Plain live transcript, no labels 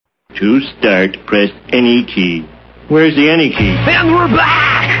To start, press any key. Where's the any key? And we're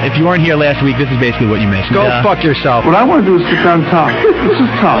back! If you weren't here last week, this is basically what you missed. Go fuck yourself. What I want to do is sit down and talk. This is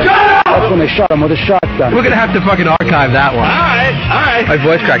tough. That's when they shot him with a shotgun. We're going to have to fucking archive that one. All right. My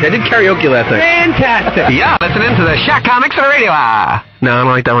voice cracked. I did karaoke last night. Fantastic. Yeah, listening to the Shack Comics on the radio. No, I don't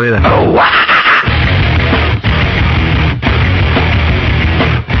like that one either. Oh, wow.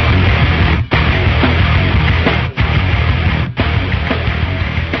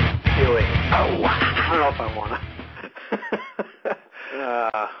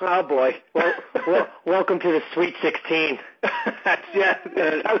 Oh boy! Well, welcome to the Sweet 16. That's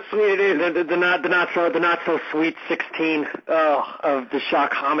how sweet it is. The not so sweet 16 of the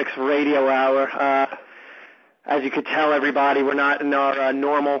Shock Comics Radio Hour. As you could tell, everybody, we're not in our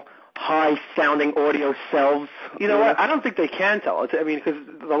normal high-sounding audio selves. You know what? I don't think they can tell. I mean, because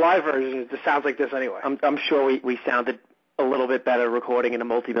the live version just sounds like this anyway. I'm sure we sounded a little bit better recording in a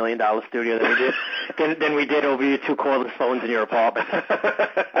multi-million-dollar studio than we did over your two cordless phones in your apartment.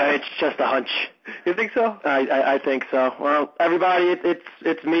 It's just a hunch. You think so? I think so. Well, everybody,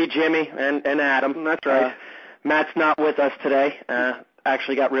 it's me, Jimmy, and Adam. That's right. Matt's not with us today.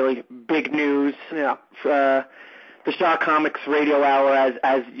 Actually got really big news. Yeah. The Shock Comics Radio Hour,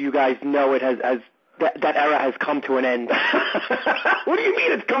 as you guys know, it has that era has come to an end. What do you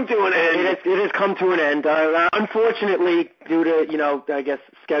mean it's come to an end? It has come to an end. Unfortunately, due to, I guess,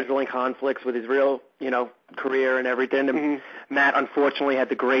 scheduling conflicts with his real, career and everything, Mm-hmm. Matt unfortunately had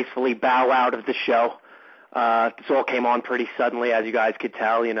to gracefully bow out of the show. This all came on pretty suddenly, as you guys could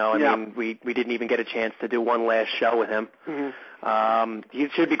tell, I mean, we didn't even get a chance to do one last show with him. Mm-hmm. He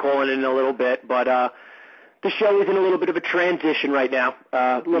should be calling in a little bit, but the show is in a little bit of a transition right now.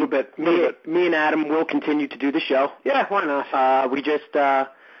 A little bit. Me and Adam will continue to do the show. Yeah, why not? We just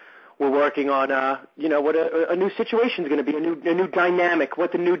we're working on what a new situation is going to be, a new dynamic,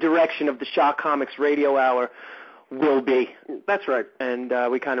 what the new direction of the Shock Comics Radio Hour will be. That's right. And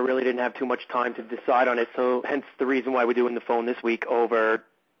we kind of really didn't have too much time to decide on it, so hence the reason why we're doing the phone this week over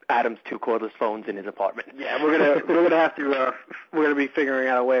Adam's two cordless phones in his apartment. Yeah, we're gonna have to we're gonna be figuring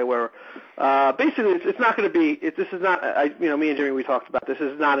out a way where basically it's not going to be this is not me and Jimmy, we talked about this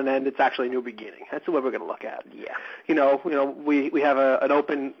is not an end, it's actually a new beginning. That's the way we're going to look at it. Yeah. We have an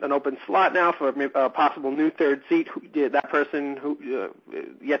open slot now for a possible new third seat. That person who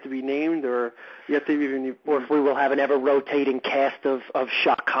yet to be named or yet to even, or if we will have an ever rotating cast of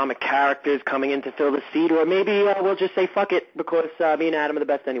Shock comic characters coming in to fill the seat, or maybe we'll just say fuck it because me and Adam are the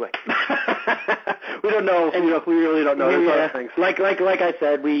best anyway. We don't know. And we really don't know. Yeah. Things. Like I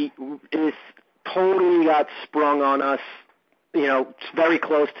said, it totally got sprung on us. It's very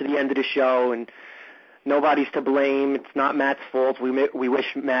close to the end of the show, and nobody's to blame. It's not Matt's fault. We wish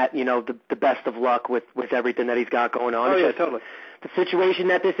Matt, the best of luck with everything that he's got going on. Oh yeah, totally. The situation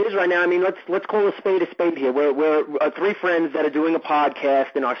that this is right now. I mean, let's call a spade here. We're three friends that are doing a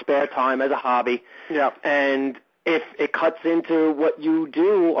podcast in our spare time as a hobby. Yeah. And if it cuts into what you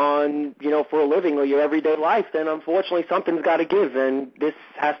do on, for a living or your everyday life, then unfortunately something's got to give, and this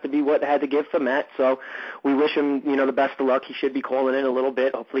has to be what had to give for Matt. So we wish him, the best of luck. He should be calling in a little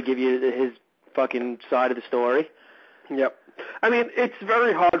bit, hopefully give you his fucking side of the story. Yep. I mean, it's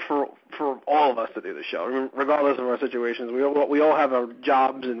very hard for all of us to do the show, regardless of our situations. We all have our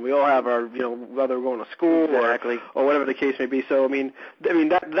jobs, and we all have our, whether we're going to school or whatever the case may be. So I mean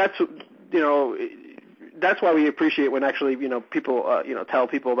that's why we appreciate when actually, people, tell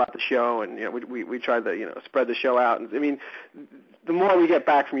people about the show, and, we try to, spread the show out. And I mean, the more we get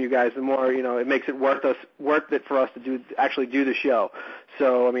back from you guys, the more, it makes it worth it for us to actually do the show.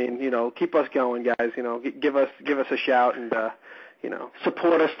 So, I mean, keep us going, guys, give us a shout and,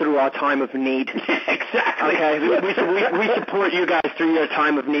 support us through our time of need. Exactly. Okay. We support you guys through your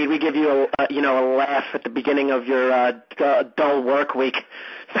time of need. We give you a laugh at the beginning of your dull work week.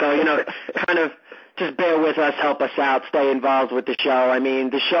 So, kind of just bear with us, help us out, stay involved with the show. I mean,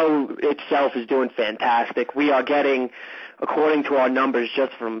 the show itself is doing fantastic. We are getting, according to our numbers,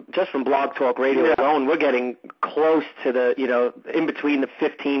 just from Blog Talk Radio alone, we're getting close to the, in between the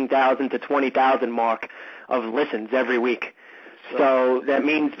 15,000 to 20,000 mark of listens every week. So that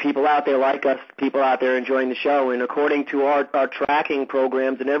means people out there like us, people out there enjoying the show, and according to our tracking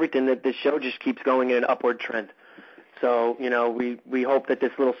programs and everything, that the show just keeps going in an upward trend. So, we hope that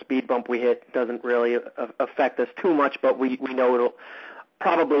this little speed bump we hit doesn't really affect us too much, but we know it'll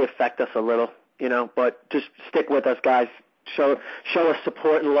probably affect us a little, but just stick with us, guys. Show us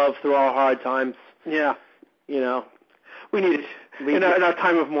support and love through our hard times. Yeah. We need it. In our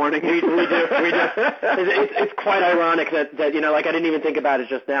time of mourning. We do. It's quite ironic that I didn't even think about it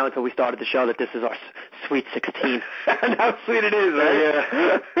just now until we started the show, that this is our Sweet 16. And how sweet it is,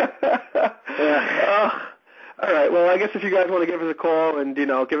 right? Yeah. All right. Well, I guess if you guys want to give us a call and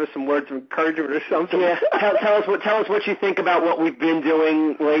give us some words of encouragement or something. Yeah. Tell us what you think about what we've been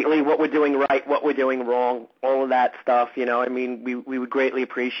doing lately, what we're doing right, what we're doing wrong, all of that stuff. I mean, we would greatly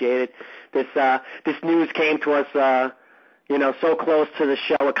appreciate it. This news came to us, so close to the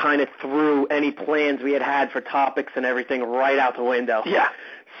show, it kind of threw any plans we had for topics and everything right out the window. Yeah.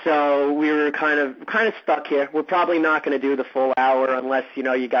 So we were kind of stuck here. We're probably not going to do the full hour unless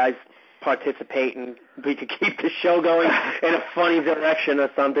you guys participate and we could keep the show going in a funny direction or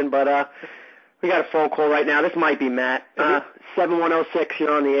something. But we got a phone call right now. This might be Matt. 7106,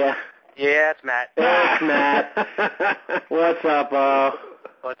 you're on the air. Yeah, it's Matt. It's Matt. What's up,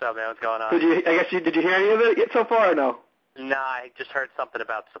 What's up, man? What's going on? Did you hear any of it so far or no? No, I just heard something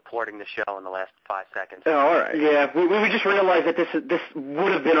about supporting the show in the last 5 seconds. Oh, all right. Yeah, we just realized that this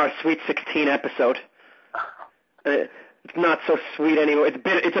would have been our Sweet 16 episode. It's not so sweet anymore. It's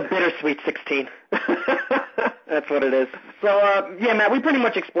a bittersweet 16. That's what it is. So, yeah, Matt, we pretty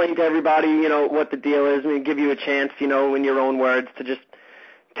much explained to everybody, what the deal is. We give you a chance, in your own words, to just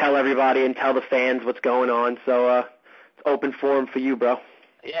tell everybody and tell the fans what's going on. So, it's open forum for you, bro.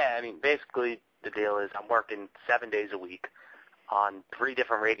 Yeah, I mean, basically the deal is I'm working 7 days a week on 3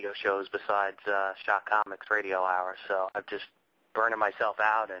 different radio shows besides Shock Comics Radio Hour. So I'm just burning myself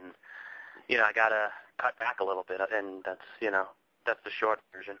out, and I gotta cut back a little bit, and that's the short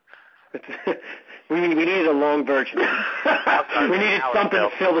version. we needed a long version. We needed something to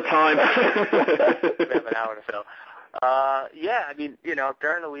fill the time. We have an hour to fill. Yeah, I mean,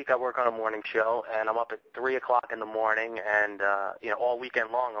 during the week I work on a morning show, and I'm up at 3 o'clock in the morning, and, all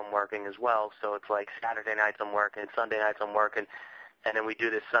weekend long I'm working as well. So it's like Saturday nights I'm working, Sunday nights I'm working, and then we do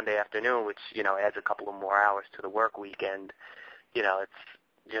this Sunday afternoon, which, adds a couple of more hours to the work week, and,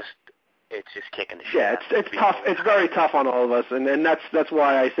 it's just kicking the shit. Yeah, it's tough. It's very tough on all of us, and that's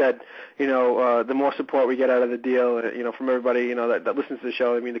why I said, the more support we get out of the deal, from everybody, that listens to the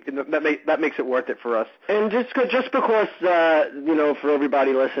show. I mean, that makes it worth it for us. And just because, for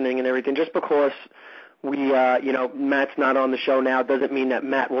everybody listening and everything, just because we, Matt's not on the show now doesn't mean that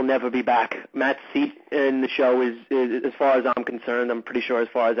Matt will never be back. Matt's seat in the show is as far as I'm concerned, I'm pretty sure as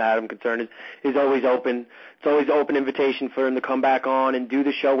far as Adam's concerned, is always open. It's always an open invitation for him to come back on and do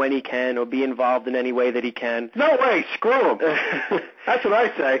the show when he can or be involved in any way that he can. No way, screw him. That's what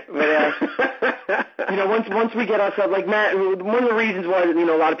I say. But, once we get ourselves, like Matt, one of the reasons why,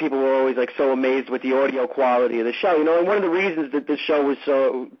 a lot of people were always like so amazed with the audio quality of the show, and one of the reasons that the show was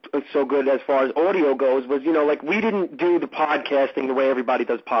so good as far as audio goes was, we didn't do the podcasting the way everybody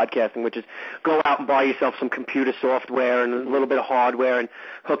does podcasting, which is go out and buy yourself some computer software and a little bit of hardware and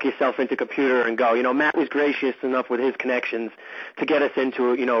hook yourself into a computer and go. Matt was gracious enough with his connections to get us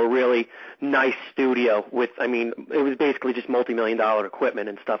into, a really nice studio with, it was basically just multi-million-dollar equipment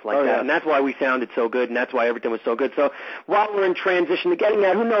and stuff like that. Yeah. And that's why we sounded so good, and that's why everything was so good. So while we're in transition to getting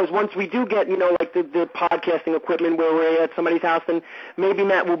that, who knows, once we do get, the podcasting equipment where we're at somebody's house, then maybe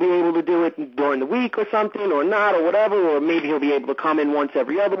Matt will be able to do it during the week or something or not or whatever, or maybe he'll be able to come in once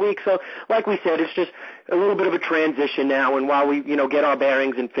every other week. So like we said, it's just a little bit of a transition now, and while we, get our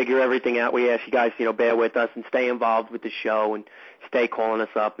bearings and figure everything out, we ask you guys, bear with us and stay involved with the show and stay calling us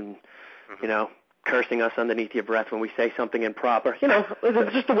up and, cursing us underneath your breath when we say something improper.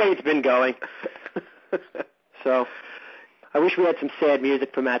 It's just the way it's been going. So I wish we had some sad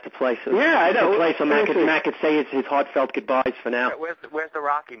music for Matt to play. So yeah, I know. Play so Matt could say his heartfelt goodbyes for now. Where's the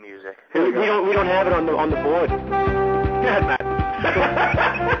Rocky music? We don't have it on the board. Yeah, Matt.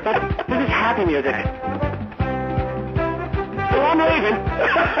 This is happy music. So I'm leaving.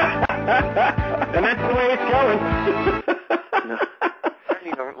 And that's the way it's going. No.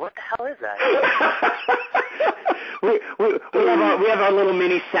 What the hell is that? we have our little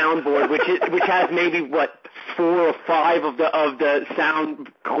mini soundboard, which has maybe 4 or 5 of the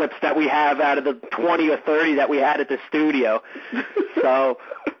sound clips that we have out of the 20 or 30 that we had at the studio. So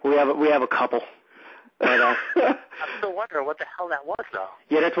we have a couple. But, I'm still wondering what the hell that was, though.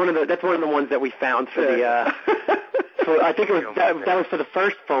 Yeah, that's one of the ones that we found for the. I think that was for the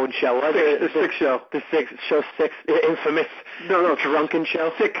first phone show, wasn't it? The 6 show. The 6 show 6, infamous. No, drunken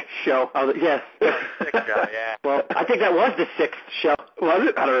show. 6 show. Oh, yes. 6 show, yeah. Well, I think that was the 6th show. Was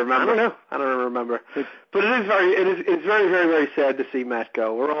it? I don't remember. I don't know. I don't remember. But it's very, very, very sad to see Matt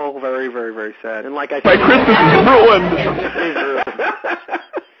go. We're all very, very, very sad. And like I said, my Christmas is ruined.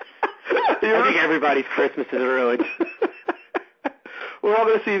 I think everybody's Christmas is ruined. We're all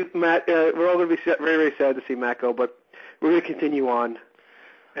going to see Matt. We're all going to be very, very sad to see Matt go, but we're going to continue on.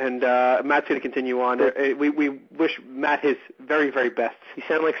 And Matt's going to continue on. We wish Matt his very, very best. You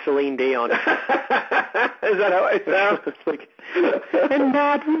sound like Celine Dion. Is that how I sound? It's like, and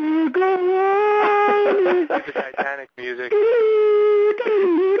Matt will go on. It's the Titanic music.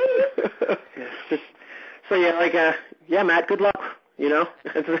 So yeah, Matt, good luck. You know,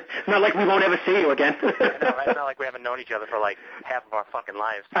 it's not like we won't ever see you again. No, it's not like we haven't known each other for like half of our fucking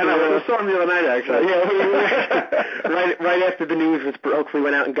lives. I know, we saw him the other night, actually. Yeah, right after the news was broke, we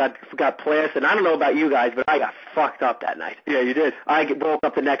went out and got plastered. I don't know about you guys, but I got fucked up that night. Yeah, you did. I woke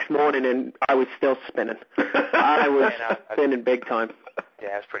up the next morning and I was still spinning. I was spinning big time.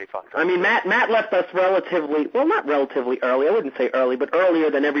 Yeah, it was pretty fucked up. I mean, Matt left us not relatively early. I wouldn't say early, but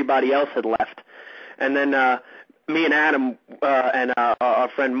earlier than everybody else had left. And then me and Adam and our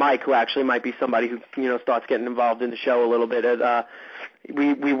friend Mike, who actually might be somebody who starts getting involved in the show a little bit.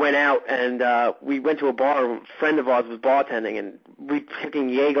 We went out and we went to a bar. A friend of ours was bartending, and we picking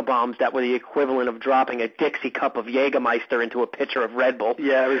Jaeger bombs that were the equivalent of dropping a Dixie cup of Jägermeister into a pitcher of Red Bull.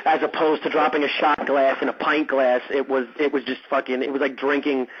 Yeah, as opposed to dropping a shot glass in a pint glass. It was just fucking. It was like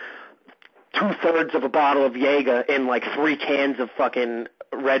drinking 2/3 of a bottle of Jaeger in like 3 cans of fucking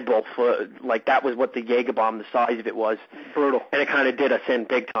Red Bull. For like, that was what the Jaeger bomb, the size of it was. Brutal. And it kind of did us in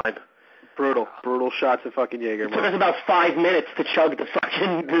big time. Brutal shots of fucking Jaeger. It took us about 5 minutes to chug the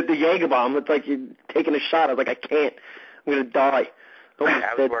fucking the Jaeger bomb. It's like you're taking a shot. I was like, I can't. I'm gonna die.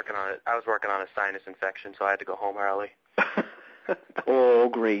 I was working on it. I was working on a sinus infection, so I had to go home early. Oh,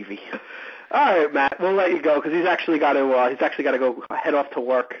 gravy. All right, Matt, we'll let you go because he's actually got to go head off to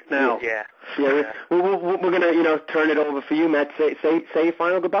work now. Yeah. We're gonna turn it over for you, Matt. Say your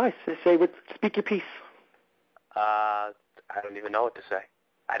final goodbyes. Speak your piece. I don't even know what to say.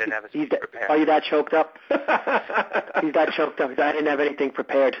 I didn't have a speech prepared. Are you that choked up? He's that choked up. I didn't have anything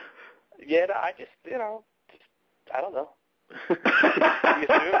prepared. Yeah, no, I just I don't know.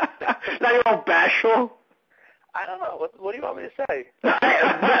 Now you're all bashful. I don't know. What do you want me to say? We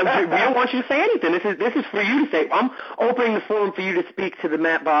don't want you to say anything. This is for you to say. I'm opening the forum for you to speak to the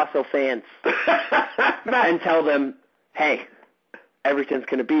Matt Basso fans and tell them, hey, everything's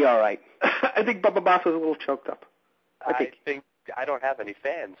going to be all right. I think Bubba Basso's a little choked up. I think I don't have any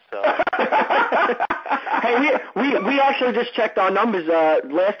fans, so. Hey, we actually just checked our numbers.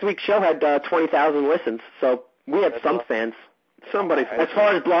 Last week's show had 20,000 listens, so we had some fans. Somebody. As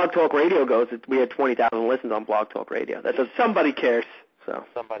far as Blog Talk Radio goes, we had 20,000 listens on Blog Talk Radio. Somebody cares. So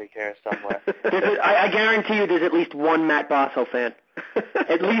somebody cares somewhere. I guarantee you, there's at least one Matt Basso fan.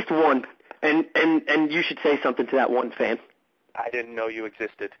 At least one, and you should say something to that one fan. I didn't know you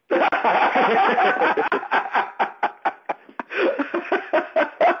existed. This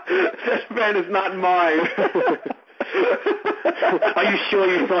man is not mine. Are you sure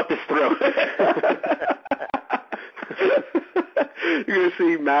you thought this through? You're going to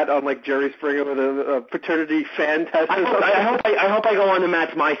see Matt on like Jerry Springer with a paternity fan test. I hope I go on to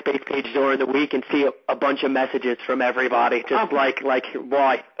Matt's MySpace page during the week and see a bunch of messages from everybody. Just like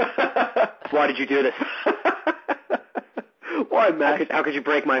why? Why did you do this? Why, Matt? How could you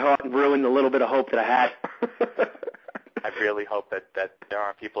break my heart and ruin the little bit of hope that I had? I really hope that there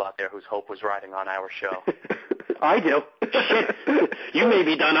are people out there whose hope was riding on our show. I do. Shit. You may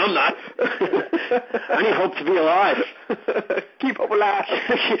be done. I'm not. I need hope to be alive. Keep hope alive.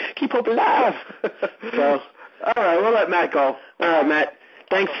 Keep hope alive. So, all right, we'll let Matt go. All right, Matt.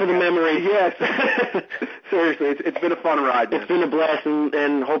 Thanks for the memory. Yes. Seriously, it's been a fun ride. It's been a blast,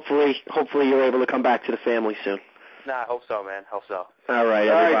 and hopefully you're able to come back to the family soon. Nah, I hope so, man. Hope so. All right,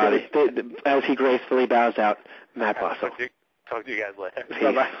 everybody. As he gracefully bows out, Matt Basso. Talk to you guys later.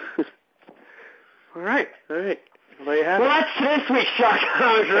 Bye-bye. All right. Well, that's this week's Shock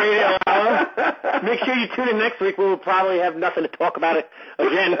Comics Radio Hour. Make sure you tune in next week. We'll probably have nothing to talk about it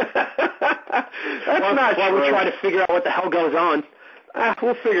again. While we try to figure out what the hell goes on.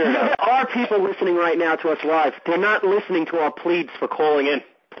 We'll figure it out. There are people listening right now to us live. They're not listening to our pleads for calling in.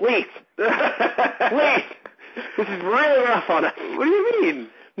 Please. Please. This is really rough on us. What do you mean?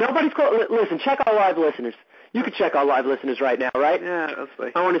 Nobody's calling. Listen, check our live listeners. You can check our live listeners right now, right? Yeah, let's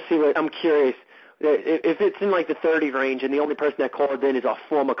see. I want to see I'm curious. If it's in like the 30 range and the only person that called in is our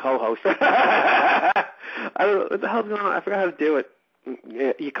former co-host. I don't know. What the hell's going on? I forgot how to do it.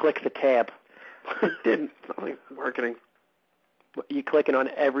 You click the tab. I didn't. It's not like working. You clicking on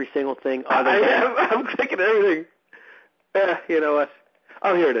every single thing? I'm clicking everything. Yeah, you know what?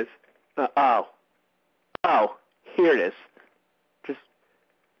 Oh, here it is. Oh, here it is.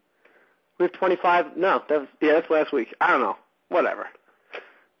 We have 25. No, that's last week. I don't know. Whatever.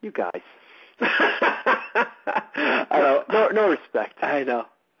 You guys. I know. No respect. I know.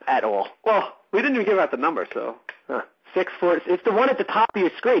 At all. Well, we didn't even give out the number, so It's the one at the top of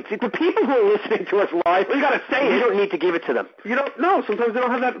your screen. See, the people who are listening to us live, you got to say it. You don't need to give it to them. You don't know. Sometimes they don't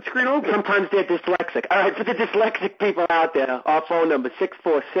have that screen open. Sometimes they're dyslexic. All right, for the dyslexic people out there, our phone number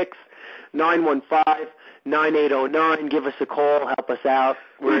 646-915-9809. Give us a call. Help us out.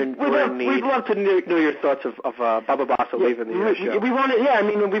 We're in need. We'd love to know your thoughts of Baba Basso leaving the show. We want to. Yeah, I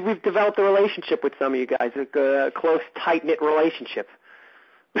mean, we've developed a relationship with some of you guys, a close, tight-knit relationship.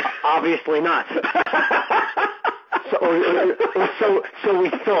 Obviously not. So we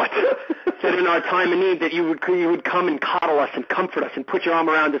thought that in our time of need that you would come and coddle us and comfort us and put your arm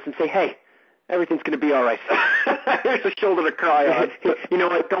around us and say, hey, everything's going to be all right. Here's a shoulder to cry on. You know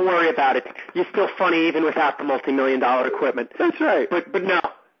what? Don't worry about it. You're still funny even without the multi-million-dollar equipment. That's right. But no,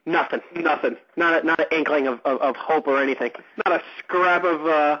 nothing. Not an inkling of hope or anything. Not a scrap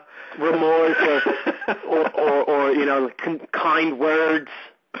of remorse or kind words.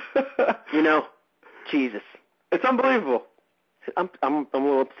 You know, Jesus. It's unbelievable. I'm a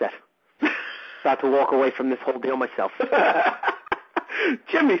little upset. About to walk away from this whole deal myself.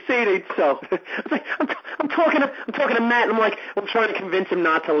 Jimmy, say it ain't so. I'm talking to Matt, and I'm trying to convince him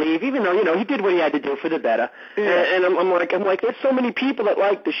not to leave, even though he did what he had to do for the better. Yeah. And I'm like, there's so many people that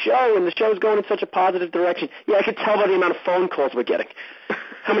like the show, and the show's going in such a positive direction. Yeah, I could tell by the amount of phone calls we're getting.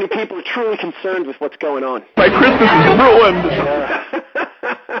 How many people are truly concerned with what's going on? My Christmas is ruined.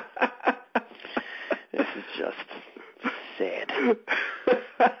 This is just sad.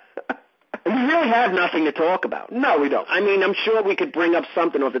 And we really have nothing to talk about. No, we don't. I mean, I'm sure we could bring up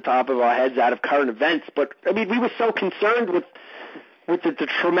something off the top of our heads out of current events, but, I mean, we were so concerned with the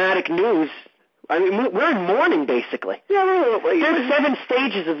traumatic news. I mean, we're in mourning, basically. Yeah, there's 7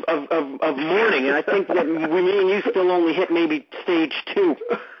 stages of mourning, and I think that me and you still only hit maybe stage 2.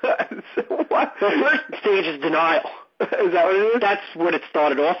 What? The first stage is denial. Is that what it is? That's what it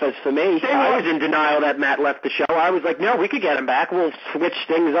started off as for me. I was in denial that Matt left the show. I was like, no, we could get him back. We'll switch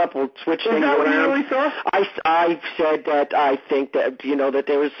things up. We'll switch things around. Is that what you really thought? I said that I think that, that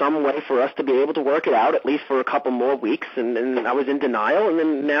there was some way for us to be able to work it out, at least for a couple more weeks, and I was in denial, and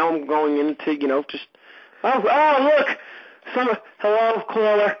then now I'm going into, just, look, hello,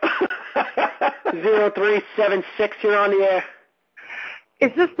 caller, 0376, you're on the air.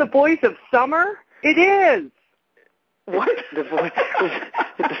 Is this the voice of summer? It is. What? The voice?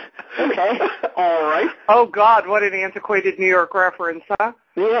 Okay. All right. Oh, God, what an antiquated New York reference, huh?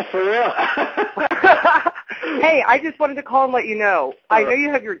 Yeah, for real. Hey, I just wanted to call and let you know. I know you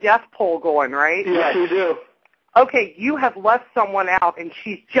have your death poll going, right? Yes, you do. Okay, you have left someone out, and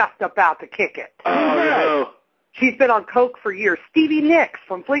she's just about to kick it. Oh, no. She's been on coke for years. Stevie Nicks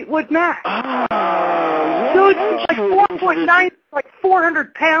from Fleetwood Mac. Oh, dude, she's like 4.9, like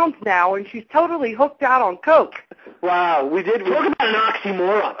 400 pounds now, and she's totally hooked out on coke. Wow, we talk about an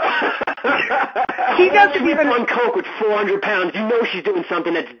oxymoron. She doesn't even on coke with 400 pounds. You know she's doing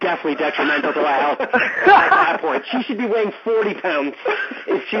something that's definitely detrimental to her health. At that point, she should be weighing 40 pounds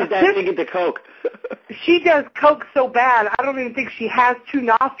if she's that big into coke. She does coke so bad, I don't even think she has 2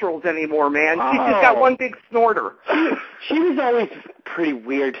 nostrils anymore, man. She's just got one big snorter. She was always pretty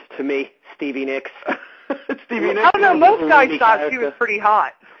weird to me, Stevie Nicks. Stevie Nicks. I don't know, most guys thought she was pretty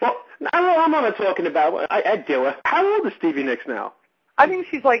hot. Well, I'm not talking about. I'd do it. How old is Stevie Nicks now? I think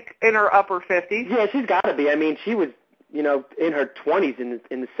she's like in her upper 50s. Yeah, she's got to be. I mean, she was, in her 20s in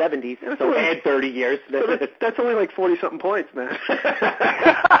the 70s, so add 30 years. That's only like 40-something points, man.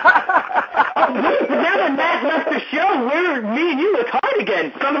 Now that Matt left the show, me and you look hard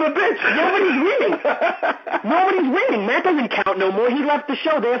again. Son of a bitch. Nobody's winning. Matt doesn't count no more. He left the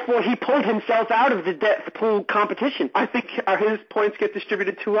show, therefore he pulled himself out of the death pool competition. I think his points get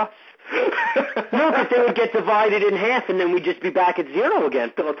distributed to us. No, because they would get divided in half, and then we'd just be back at 0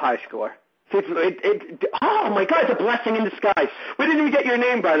 again. Still a tie score. Oh, my God, it's a blessing in disguise. We didn't even get your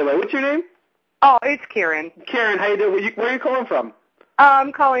name, by the way. What's your name? Oh, it's Karen. Karen, how you doing? Where are you calling from?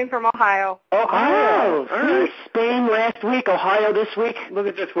 I'm calling from Ohio. Ohio. All right. Spain last week, Ohio this week. Look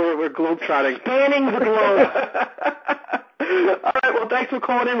at this. We're globetrotting. Spanning the globe. All right. Well, thanks for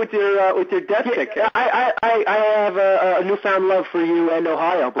calling in with your death pick. I have a newfound love for you and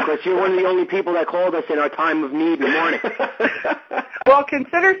Ohio because you're one of the only people that called us in our time of need in the morning. Well,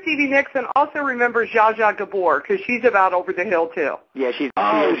 consider Stevie Nicks and also remember Zsa Zsa Gabor because she's about over the hill too. Yeah, she's.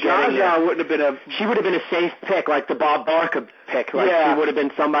 Zsa Zsa wouldn't have been She would have been a safe pick, like the Bob Barker pick. Like she would have been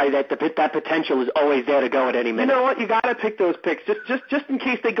somebody that that potential is always there to go at any minute. You know what? You got to pick those picks just in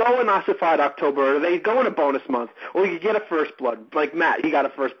case they go in Ossified October or they go in a bonus month, or you get a first blood like Matt. He got a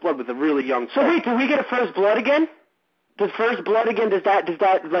first blood with a really young. So wait, do we get a first blood again? Does first blood again? Does that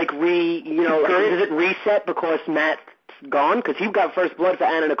like does it reset because Matt's gone? Because he got first blood for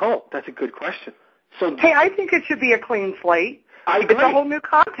Anna Nicole. That's a good question. So, hey, I think it should be a clean slate. I agree. It's a whole new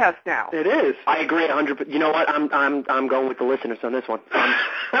contest now. It is. I agree 100%. You know what? I'm going with the listeners on this one. So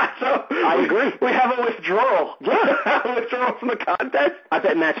I agree. We have a withdrawal. Yeah. A withdrawal from the contest. I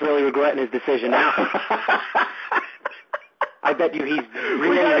bet Matt's really regretting his decision now. I bet you he's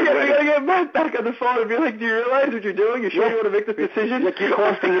really regretting. We gotta get Matt back on the phone and be like, do you realize what you're doing? You sure you want to make this decision? Like you're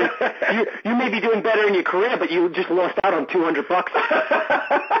costing you may be doing better in your career, but you just lost out on $200.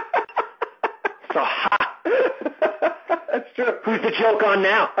 So ha! That's true. Who's the joke on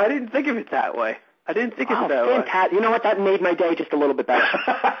now? I didn't think of it that way. Fantastic. You know what? That made my day just a little bit better.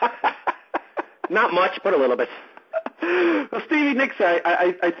 Not much, but a little bit. Well, Stevie Nicks,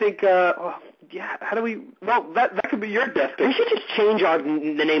 I think, yeah, how do we, well, that could be your death pick. We should just change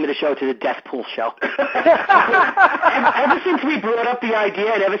the name of the show to the Death Pool Show. Ever since we brought up the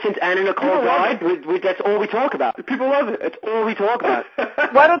idea and ever since Anna Nicole died, that's all we talk about. People love it. It's all we talk about.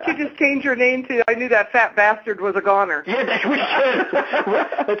 Why don't you just change your name to I Knew That Fat Bastard Was a Goner? Yeah, we should.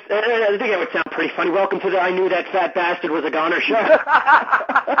 I think that would sound pretty funny. Welcome to the I Knew That Fat Bastard Was a Goner show.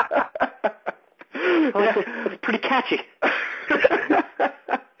 It's pretty catchy.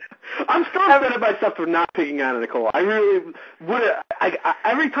 I'm still upset at myself for not picking Anna Nicole. I really would.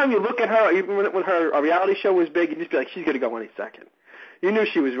 Every time you look at her, even when her reality show was big, you'd just be like, she's going to go any second. You knew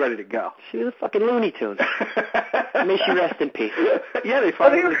she was ready to go. She was a fucking Looney Tune. May she rest in peace. Yeah,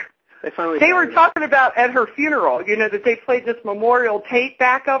 they were talking about at her funeral, you know, that they played this memorial tape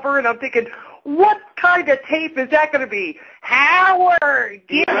back of her, and I'm thinking, what kind of tape is that going to be? Howard,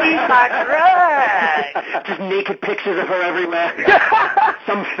 give me my drug. Just naked pictures of her everywhere.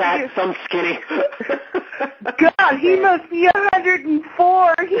 Some fat, some skinny. God, he must be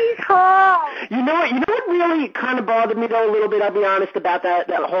 104. He's home. You know what really kind of bothered me, though, a little bit, I'll be honest, about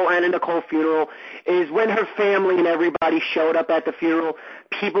that whole Anna Nicole funeral, is when her family and everybody showed up at the funeral,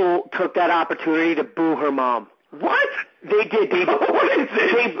 people took that opportunity to boo her mom. What? They did. What is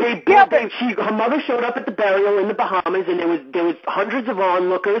this? Her mother showed up at the burial in the Bahamas, and there was hundreds of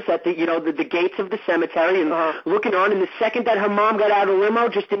onlookers at the gates of the cemetery and looking on. And the second that her mom got out of the limo,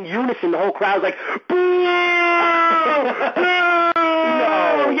 just in unison, the whole crowd was like, boo! No.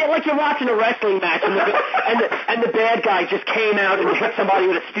 Yeah, like you're watching a wrestling match, and the bad guy just came out and hit somebody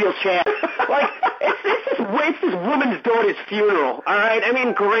with a steel chair. Like it's this woman's daughter's funeral. All right. I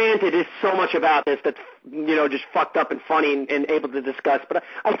mean, granted, there's so much about this that's just fucked up and funny and able to discuss. But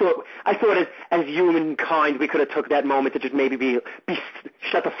I thought as humankind, we could have took that moment to just maybe be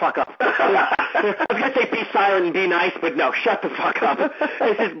shut the fuck up. I was gonna say be silent and be nice, but no, shut the fuck up.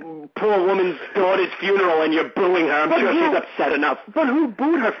 This is poor woman's daughter's funeral, and you're booing her. I'm sure she's upset enough. But who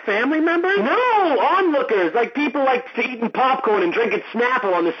booed her? Family members? No, onlookers, like people like eating popcorn and drinking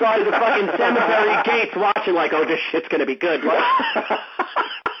Snapple on the side of the fucking cemetery gates, watching like, oh, this shit's gonna be good.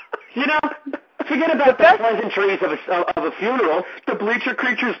 Forget about the pleasantries of a funeral. The bleacher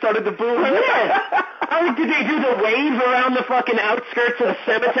creatures started to boo her. Yeah. Did they do the wave around the fucking outskirts of the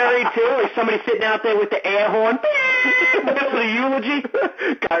cemetery, too? Like somebody sitting out there with the air horn? Middle of the eulogy?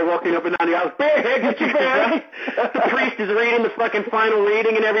 Guy walking up and down the aisle. Right? The priest is reading the fucking final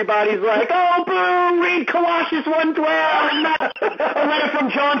reading, and everybody's like, oh, boo, read Colossians 1:12, and not a letter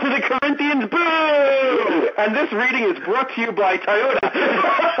from John to the Corinthians, boo! And this reading is brought to you by Toyota.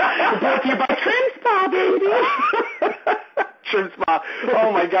 Brought to you by Trim Spa, baby. Trim Spa.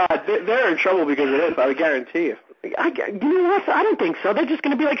 Oh, my God. They're in trouble because of this, I would guarantee you. I don't think so. They're just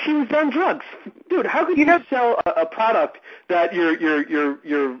going to be like, she was on drugs. Dude, how could you sell a product that your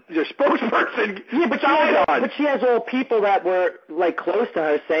spokesperson died on? But she has all people that were like close to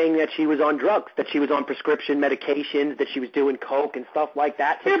her saying that she was on drugs, that she was on prescription medications, that she was doing coke and stuff like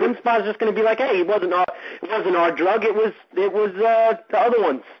that. So Trim Spa's just going to be like, hey, it wasn't our drug. It was the other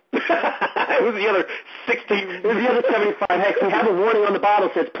ones. It was the other 60. It was the other 75. Heck, we have a warning on the bottle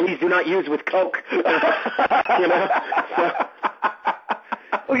that says, please do not use with coke.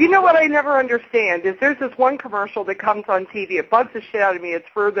 Well, you know what I never understand is there's this one commercial that comes on TV. It bugs the shit out of me. It's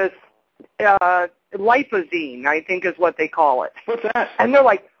for this Lipozene, I think is what they call it. What's that? And they're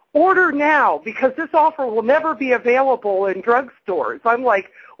like, order now because this offer will never be available in drugstores. I'm like,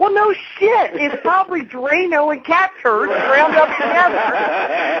 well, no shit. It's probably Drano and cat turds ground up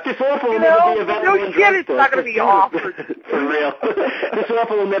together. This offer will never be available no in shit, it's not going to be offered. For real. This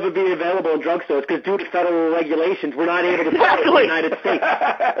offer will never be available in drugstores because due to federal regulations, we're not able to sell it in the United States.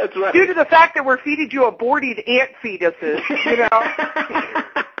 That's right. Due to the fact that we're feeding you aborted ant fetuses,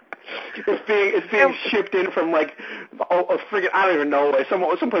 It's being shipped in from I don't even know,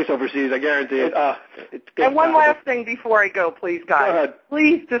 someplace overseas, I guarantee it. And one last thing before I go, please, guys. Go ahead.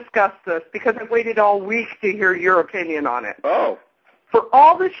 Please discuss this because I've waited all week to hear your opinion on it. Oh. for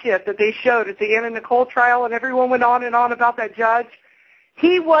all the shit that they showed at the Anna Nicole trial, and everyone went on and on about that judge,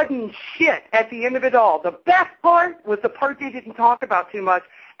 he wasn't shit at the end of it all. The best part was the part they didn't talk about too much,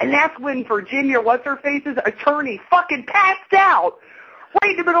 and that's when Virginia, what's-her-face's attorney, fucking passed out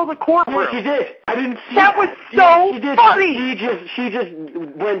right in the middle of the courtroom. Yeah, she did. I didn't see that. That was so funny. She just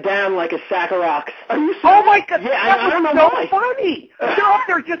went down like a sack of rocks. Are you serious? Oh, my God. Yeah, that I don't know was why. so funny. They're up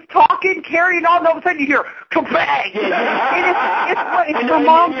there just talking, carrying on, and all of a sudden you hear, kabang! Yeah. It's her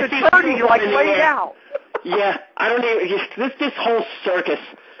mom's attorney, like, laid out. Yeah, I don't even, this whole circus,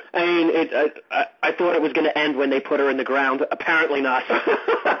 I mean, I thought it was going to end when they put her in the ground. Apparently not.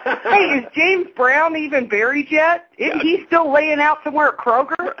 Hey, is James Brown even buried yet? Isn't he still laying out somewhere at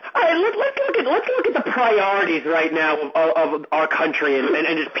Kroger? Hey, let's look at the priorities right now of our country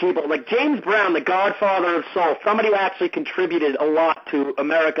and just people. Like James Brown, the godfather of soul, somebody who actually contributed a lot to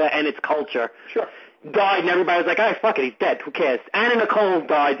America and its culture. Sure. Died, and everybody was like, "Oh, fuck it, he's dead. Who cares?" Anna Nicole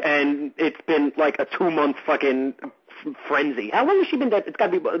died, and it's been like a 2-month fucking frenzy. How long has she been dead? It's got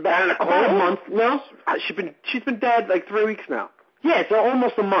to be about a month. No, she's been dead like 3 weeks now. Yeah, so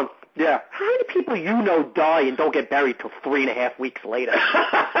almost a month. Yeah. How many people you know die and don't get buried till 3.5 weeks later?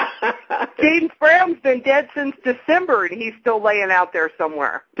 James Brown's been dead since December, and he's still laying out there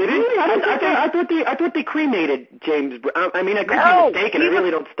somewhere. Did he? I thought they cremated James Brown. I mean, I could be mistaken. I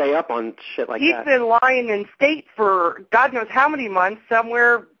really don't stay up on shit like that. He's been lying in state for God knows how many months,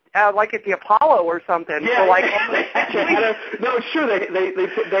 somewhere like at the Apollo or something. Yeah. For like no, it's true.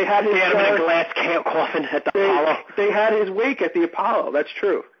 They had him in a glass coffin at the Apollo. They had his wake at the Apollo. That's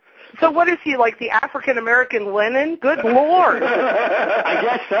true. So what is he, like the African-American Lenin? Good Lord. I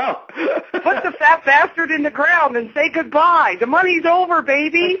guess so. Put the fat bastard in the ground and say goodbye. The money's over,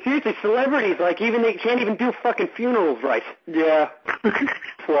 baby. Like, seriously, celebrities, like they can't even do fucking funerals right. Yeah.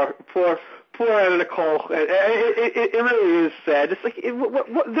 Poor Anna Nicole. It really is sad. It's like there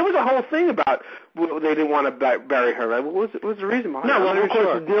was a whole thing about they didn't want to bury her. Right? What was the reason behind it? No, well, of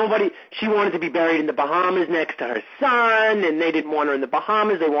course, she wanted to be buried in the Bahamas next to her son, and they didn't want her in the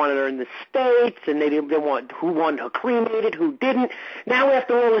Bahamas. They wanted her in the States, and they wanted who wanted her cremated, who didn't. Now,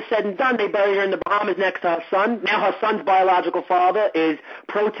 after all is said and done, they buried her in the Bahamas next to her son. Now her son's biological father is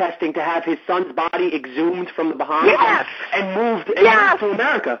protesting to have his son's body exhumed from the Bahamas and moved to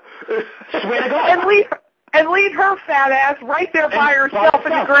America. Swear to God. And leave her fat ass right there by herself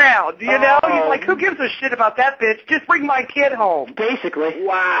in the ground, you know? He's like, who gives a shit about that bitch? Just bring my kid home. Basically.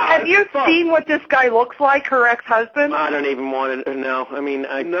 Wow. Have you seen what this guy looks like, her ex-husband? I don't even want to know. I mean,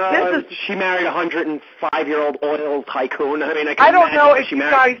 she married a 105-year-old oil tycoon. I mean, I don't know if you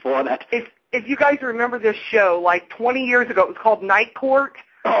guys if you guys remember this show, like 20 years ago, it was called Night Court.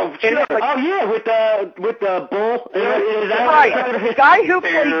 Oh, sure. With the bull. Right. The guy who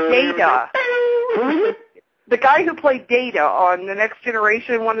played Data. Who is it? The guy who played Data on The Next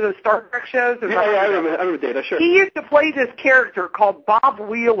Generation, one of those Star Trek shows. I remember Data, sure. He used to play this character called Bob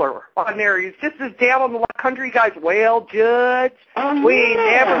Wheeler on there. He's just this down on the luck country guy's, well, Judge, we ain't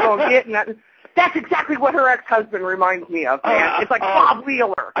never going to get nothing. That's exactly what her ex-husband reminds me of, man. It's like Bob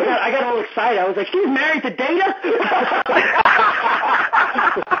Wheeler. I got all excited. I was like, she's married to Data?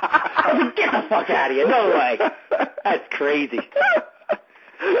 I was like, get the fuck out of here. No way. That's crazy.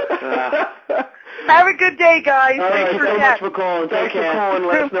 Have a good day, guys. Thanks so much for calling. Thanks for calling.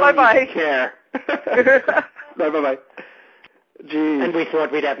 Let us know Bye-bye. you care. Bye-bye. Jeez. And we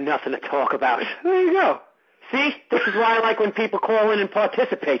thought we'd have nothing to talk about. There you go. See? This is why I like when people call in and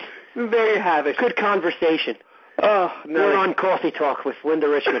participate. There you have it. Good conversation. Oh, no. We're on Coffee Talk with Linda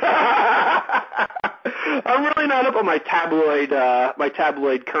Richmond. I'm really not up on my tabloid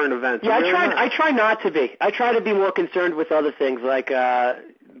current events. Yeah, I try not to be. I try to be more concerned with other things like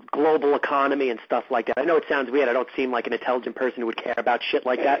global economy and stuff like that. I know it sounds weird. I don't seem like an intelligent person who would care about shit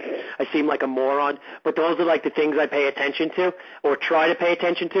like that. I seem like a moron. But those are like the things I pay attention to or try to pay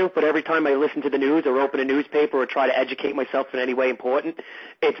attention to. But every time I listen to the news or open a newspaper or try to educate myself in any way important,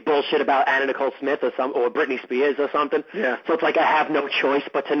 it's bullshit about Anna Nicole Smith or Britney Spears or something. Yeah. So it's like I have no choice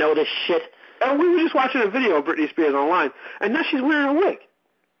but to know this shit. And we were just watching a video of Britney Spears online, and now she's wearing a wig.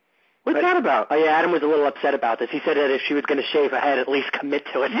 What's that about? Oh, yeah, Adam was a little upset about this. He said that if she was going to shave her head, at least commit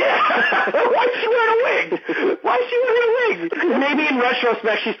to it. Yeah. Why is she wearing a wig? Why is she wearing a wig? Because maybe in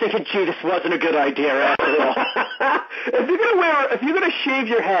retrospect she's thinking, gee, this wasn't a good idea after all. If you're going to shave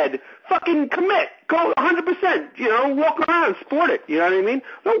your head, fucking commit. Go 100%. You know, walk around, sport it. You know what I mean?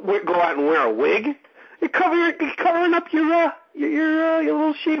 Don't go out and wear a wig. You're covering up your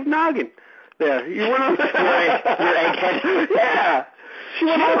little shaved noggin. There. You went on your egghead. Yeah. She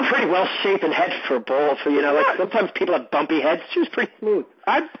had a pretty well-shapen head for balls. So, you know, like sometimes people have bumpy heads. She was pretty smooth.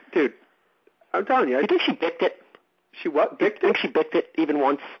 Dude, I'm telling you. You think she bicked it? She what? Bicked it? I think she bicked it even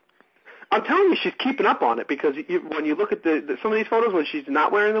once. I'm telling you, she's keeping up on it because when you look at some of these photos when she's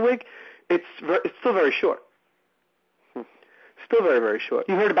not wearing the wig, it's still very short. Still very, very short.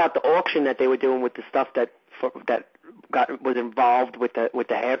 You heard about the auction that they were doing with the stuff that was involved with the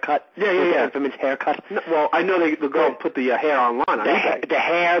haircut? Yeah. The infamous haircut. No, well, I know the girl put the hair online on eBay. The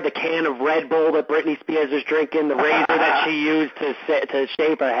hair, the can of Red Bull that Britney Spears was drinking, the razor that she used to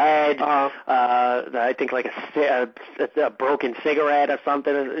shape her head, I think like a broken cigarette or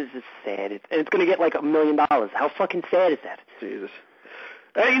something. It's just sad. It's going to get like $1 million. How fucking sad is that? Jesus.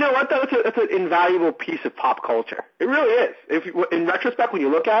 You know what, though? It's an invaluable piece of pop culture. It really is. In retrospect, when you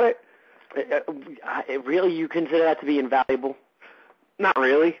look at it, really, you consider that to be invaluable? Not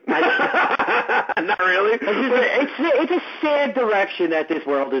really. Not really. It's a sad direction that this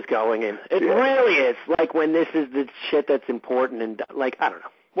world is going in. It really is. Like when this is the shit that's important and like, I don't know.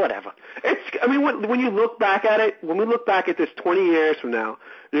 Whatever. When you look back at it, when we look back at this 20 years from now,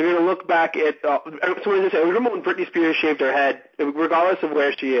 you're going to look back at, remember when Britney Spears shaved her head, regardless of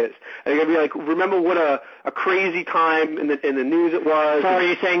where she is. And you're going to be like, remember what a crazy time in the news it was. So are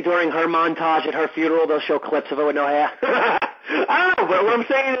you saying during her montage at her funeral, they'll show clips of her with no hair? I don't know, but what I'm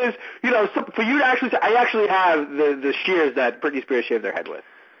saying is, for you to actually say, I actually have the shears that Britney Spears shaved their head with.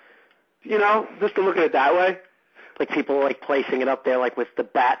 Just to look at it that way. Like people like placing it up there like with the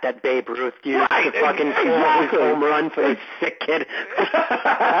bat that Babe Ruth used to fucking home run for this sick kid.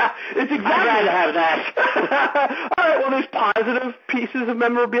 It's exactly. I'd rather have that. All right, well, there's positive pieces of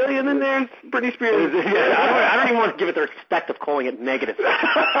memorabilia, and then there's Britney Spears. I don't even want to give it the respect of calling it negative.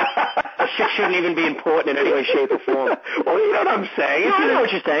 Shit shouldn't even be important in any way, shape, or form. Well, you know what I'm saying. I know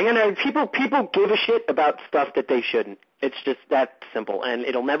what you're saying, and people give a shit about stuff that they shouldn't. It's just that simple, and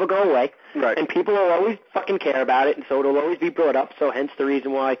it'll never go away. Right. And people will always fucking care about it, and so it'll always be brought up. So hence the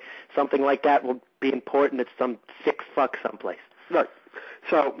reason why something like that will be important at some sick fuck someplace. Right.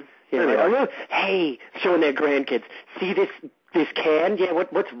 So, hey, showing their grandkids, see this can? Yeah,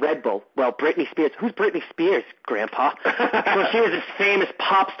 what's Red Bull? Well, Britney Spears. Who's Britney Spears, Grandpa? So she was this famous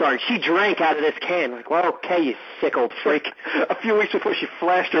pop star, and she drank out of this can. Like, well, okay, you sick old freak. A few weeks before she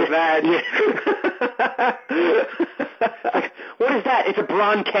flashed her vag. Like, what is that? It's a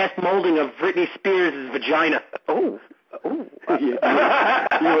bronze cast molding of Britney Spears' vagina. Oh. I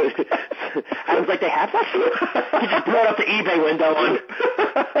was like, they have that? He just brought up the eBay window on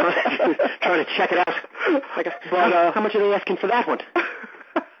trying to check it out. Like, but how much are they asking for that one?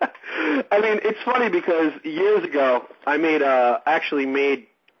 It's funny because years ago I actually made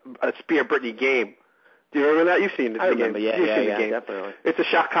a Spear Britney game. Do you remember that? You've seen it. I remember, yeah, definitely. It's a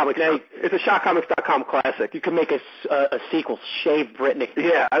Shock Comics. It's a ShockComics.com classic. You can make a sequel, Shave Britney.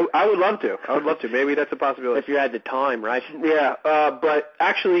 Yeah, I would love to. Maybe that's a possibility. If you had the time, right? Yeah, but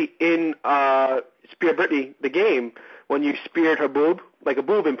actually in Spear Britney, the game, when you speared her boob, like a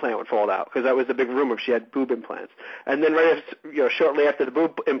boob implant would fall out, because that was the big rumor. She had boob implants. And then shortly after the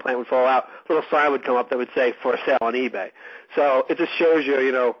boob implant would fall out, a little sign would come up that would say, for sale on eBay. So it just shows you,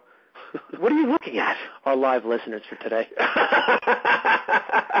 what are you looking at? Our live listeners for today.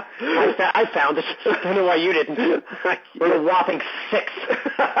 I found it. I don't know why you didn't. We're a whopping 6.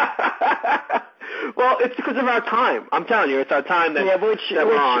 Well, it's because of our time. I'm telling you, it's our time that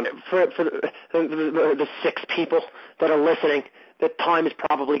we're on. For the 6 people that are listening, the time is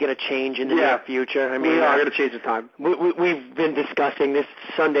probably going to change in the near future. We are going to change the time. We've been discussing this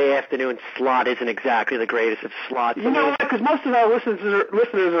Sunday afternoon slot isn't exactly the greatest of slots. You know what? Because most of our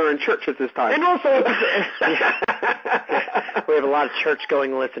listeners are in church at this time. And also, we have a lot of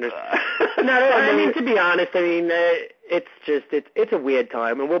church-going listeners. No, to be honest, it's a weird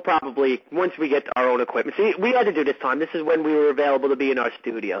time, and we'll probably, once we get our own equipment, see, we had to do this time. This is when we were available to be in our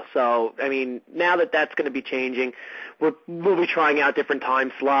studio. So, now that that's going to be changing, we'll be trying out different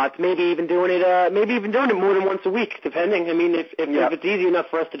time slots, maybe even doing it more than once a week, depending. If it's easy enough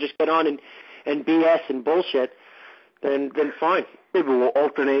for us to just get on and BS and bullshit, then fine. Maybe we'll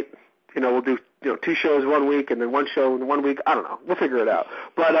alternate. We'll do 2 shows one week and then 1 show in 1 week. I don't know. We'll figure it out.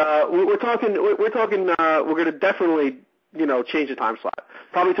 But we're talking. We're going to definitely change the time slot,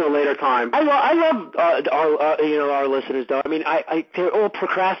 probably to a later time. I love our listeners though. They're all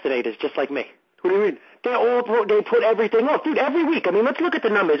procrastinators, just like me. What do you mean? They put everything off. Dude, every week. Let's look at the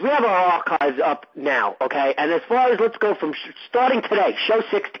numbers. We have our archives up now, okay? And as far as, let's go from starting today, show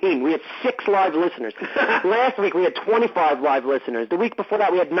 16, we had 6 live listeners. Last week we had 25 live listeners. The week before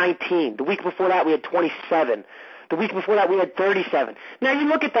that we had 19. The week before that we had 27. The week before that we had 37. Now you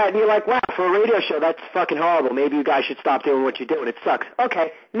look at that and you're like, wow, for a radio show that's fucking horrible. Maybe you guys should stop doing what you're doing. It sucks.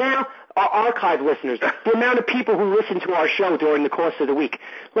 Okay, now our archive listeners, the amount of people who listen to our show during the course of the week.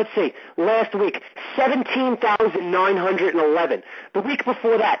 Let's see, last week, 17,911. The week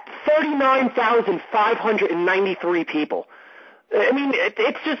before that, 39,593 people. I mean,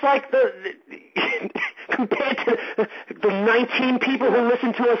 it's just like compared to the 19 people who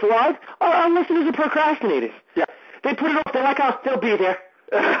listen to us live, our listeners are procrastinators. Yeah. They put it off. They're like, oh, they'll be there.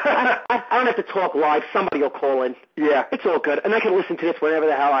 I don't have to talk live. Somebody will call in. Yeah. It's all good. And I can listen to this whenever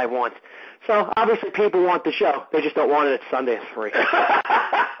the hell I want. So, obviously, people want the show. They just don't want it at Sunday. It's free.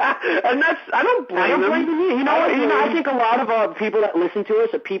 And I don't blame them. You know, I think a lot of people that listen to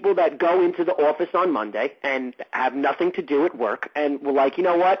us are people that go into the office on Monday and have nothing to do at work and were like, you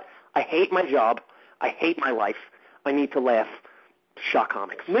know what? I hate my job. I hate my life. I need to laugh. Shock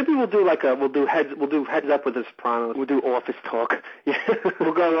comics. Maybe we'll do heads up with the Sopranos. We'll do office talk. Yeah.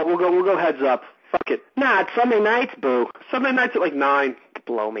 We'll go heads up. Fuck it. Nah, it's Sunday nights, boo. Sunday nights at like 9.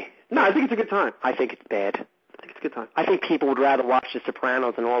 Blow me. No, I think it's a good time. I think it's bad. I think it's a good time. I think people would rather watch The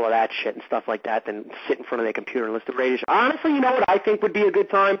Sopranos and all of that shit and stuff like that than sit in front of their computer and listen to radio show. Honestly, you know what I think would be a good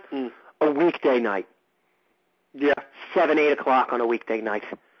time? A weekday night. Yeah. 7, 8 o'clock on a weekday night.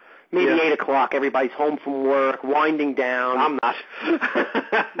 Maybe 8 o'clock. Everybody's home from work, winding down. I'm not.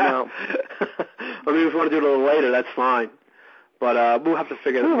 No. I mean, if you want to do it a little later, that's fine. But we'll have to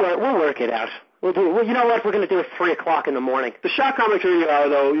figure it out. We'll work it out. We'll do. Well, you know what? We're going to do it 3 o'clock in the morning. The Shock Comics really are,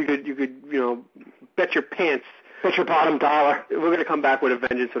 though. You could bet your pants, bet your bottom dollar. We're going to come back with a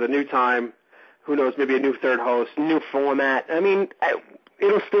vengeance with a new time. Who knows? Maybe a new third host, new format. I mean,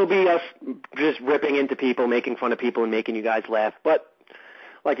 it'll still be us just ripping into people, making fun of people, and making you guys laugh. But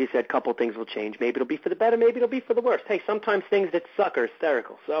like you said, a couple things will change. Maybe it'll be for the better. Maybe it'll be for the worse. Hey, sometimes things that suck are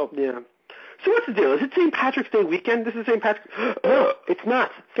hysterical. So yeah. So what's the deal? Is it St. Patrick's Day weekend? This is St. Patrick's... No, it's not.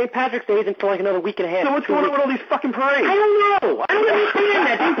 St. Patrick's Day isn't for like another week and a half. So what's going on with all these fucking parades? I don't know. I don't understand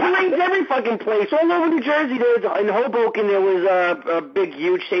that. There's parades every fucking place. All over New Jersey, in Hoboken, there was a big,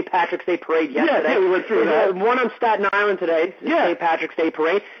 huge St. Patrick's Day parade yesterday. Yeah, we went through that. One on Staten Island today. Yeah. St. Patrick's Day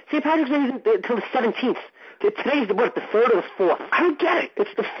parade. St. Patrick's Day isn't until the 17th. Today's the 3rd or the 4th? I don't get it.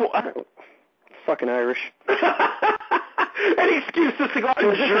 It's the 4th. Fucking Irish. Any excuse just to go out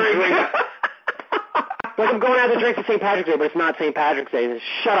and drink. Like I'm going out to drink for St. Patrick's Day, but it's not St. Patrick's Day.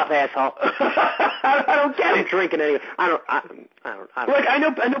 Shut up, asshole. I don't get it. I'm drinking anyway. I don't. Like I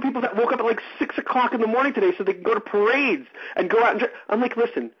know people that woke up at like 6 o'clock in the morning today so they can go to parades and go out and drink. I'm like,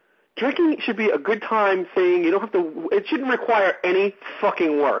 listen, drinking should be a good time thing. You don't have to. It shouldn't require any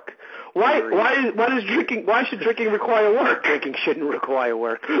fucking work. Why should drinking require work? Drinking shouldn't require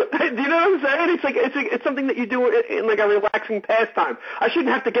work. Do you know what I'm saying? It's something that you do in like a relaxing pastime. I shouldn't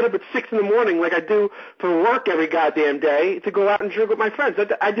have to get up at 6 in the morning like I do for work every goddamn day to go out and drink with my friends.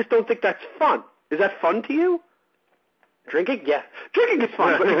 I just don't think that's fun. Is that fun to you? Drinking? Yeah. Drinking is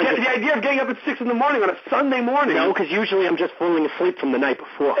fun, but the idea of getting up at 6 in the morning on a Sunday morning... No, because usually I'm just falling asleep from the night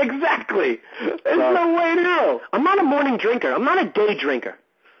before. Exactly. There's no way to know. I'm not a morning drinker. I'm not a day drinker.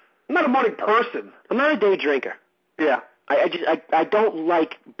 I'm not a morning person. I'm not a day drinker. Yeah. I don't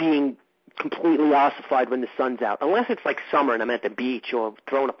like being completely ossified when the sun's out, unless it's like summer and I'm at the beach or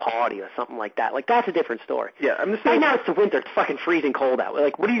throwing a party or something like that. Like, that's a different story. Yeah, I'm the same. Right now it's the winter. It's fucking freezing cold out.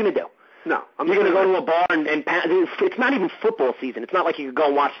 Like, what are you going to do? No. You're going to go to a bar and it's not even football season. It's not like you could go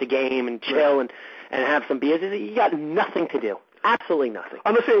and watch the game and chill and have some beers. You got nothing to do. Absolutely nothing.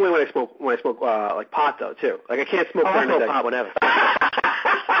 I'm the same way when I smoke like pot though too. Like I can't smoke during the day. Pot whenever.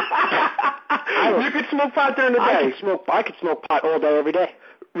 You could smoke pot during the day. I could smoke pot all day, every day.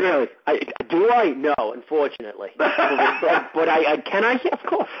 Really? Do I? No, unfortunately. But can I? Yeah, of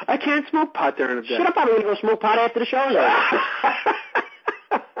course. I can't smoke pot during the day. Shut up! I'm going to go smoke pot after the show.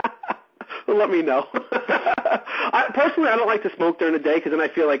 Well, let me know. Personally, I don't like to smoke during the day because then I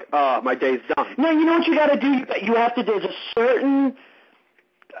feel like, my day's done. No, you know what you got to do? You have to. There's a certain,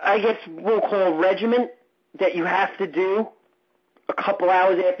 I guess we'll call regimen that you have to do a couple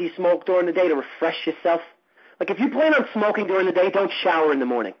hours after you smoke during the day to refresh yourself. Like if you plan on smoking during the day, don't shower in the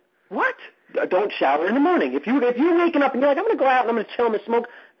morning. What? Don't shower in the morning. If you're waking up and you're like, I'm going to go out and I'm going to chill and smoke,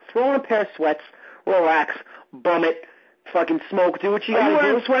 throw on a pair of sweats, relax, bum it. Fucking smoke. Do what you got to do. Are you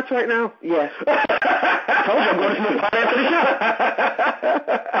wearing sweats right now? Yes. I told you I'm going to smoke pot after the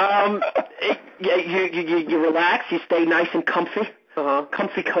show. You relax. You stay nice and comfy.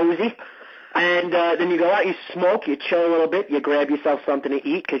 Comfy, cozy. And then you go out, you smoke, you chill a little bit, you grab yourself something to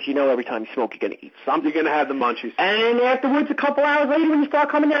eat, because you know every time you smoke you're going to eat something. You're going to have the munchies. And afterwards, a couple hours later, when you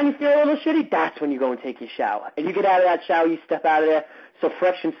start coming down, you feel a little shitty, that's when you go and take your shower. And you get out of that shower, you step out of there, so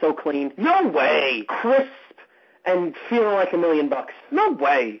fresh and so clean. No way! Crisp and feeling like $1 million. No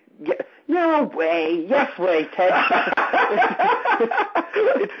way. No way. Yes way, Ted.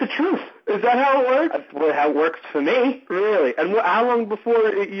 It's the truth. Is that how it works? That's how it works for me. Really? And how long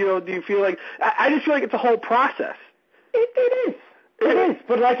before, do you feel like... I just feel like it's a whole process. It is. It is.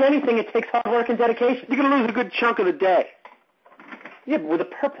 But like anything, it takes hard work and dedication. You're going to lose a good chunk of the day. Yeah, but with a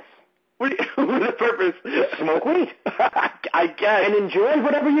purpose. With a purpose? Smoke weed. I guess. And enjoy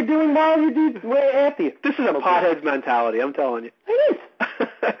whatever you're doing while you do after you. This is a pothead's mentality, I'm telling you. It is.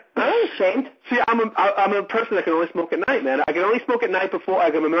 I'm ashamed. See, I'm a person that can only smoke at night, man. I can only smoke at night before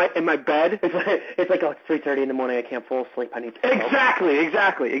I'm in my bed. It's like, it's 3:30 in the morning. I can't fall asleep. I need to smoke.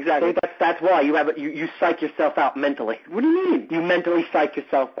 Exactly. So that's why you psych yourself out mentally. What do you mean? You mentally psych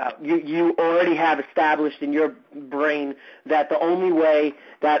yourself out. You already have established in your brain that the only way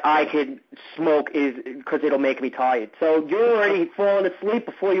that I could smoke is because it'll make me tired. So you're already falling asleep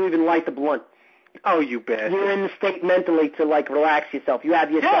before you even light the blunt. Oh, you bastard. You're in the state mentally to, like, relax yourself. You have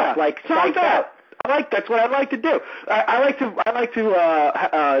yourself, psyched out. That's what I like to do. I like to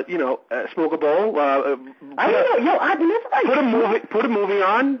smoke a bowl. I don't know. I've never put a movie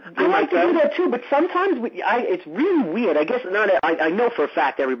on. I like to do that too, but sometimes it's really weird. I guess I know for a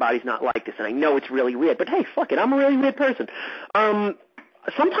fact everybody's not like this, and I know it's really weird. But hey, fuck it, I'm a really weird person.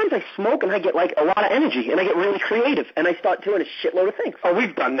 Sometimes I smoke and I get like a lot of energy and I get really creative and I start doing a shitload of things. Oh,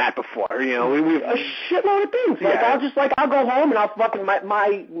 we've done that before. We've a shitload of things. Like I'll go home and I'll fucking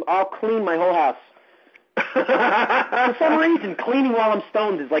I'll clean my whole house. For some reason, cleaning while I'm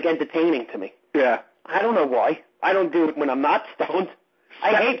stoned is like entertaining to me. Yeah. I don't know why. I don't do it when I'm not stoned.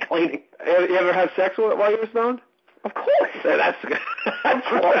 I hate cleaning. You ever have sex while you were stoned? Of course. That's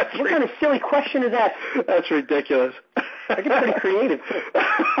what kind of silly question is that? That's ridiculous. I get pretty creative.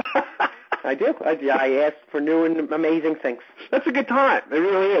 I do. I ask for new and amazing things. That's a good time. It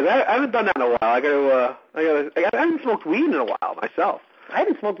really is. I haven't done that in a while. I haven't smoked weed in a while myself. I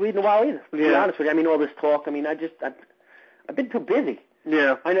haven't smoked weed in a while either. To be honest with you, I mean, all this talk. I mean, I've been too busy.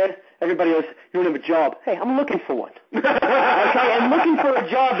 Yeah. I know everybody goes, you don't have a job. Hey, I'm looking for one. Okay, and looking for a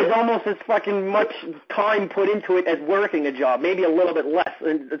job is almost as fucking much time put into it as working a job, maybe a little bit less,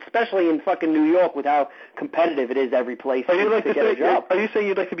 and especially in fucking New York with how competitive it is every place to get a job. Are you saying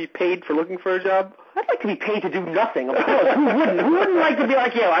you'd like to be paid for looking for a job? I'd like to be paid to do nothing, of course. Who wouldn't? Who wouldn't like to be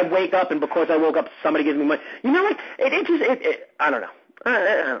like, I wake up and because I woke up, somebody gives me money. You know what? I don't know. I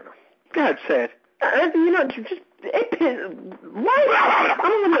don't know. Go ahead, say it.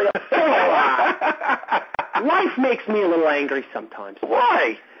 Life makes me a little angry sometimes.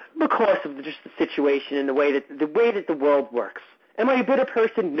 Why? Because of just the situation and the way that the world works. Am I a bitter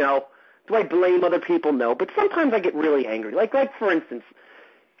person? No. Do I blame other people? No. But sometimes I get really angry. Like for instance,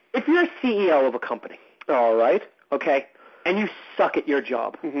 if you're a CEO of a company, all right, okay, and you suck at your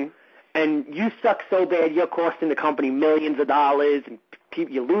job, and you suck so bad you're costing the company millions of dollars, and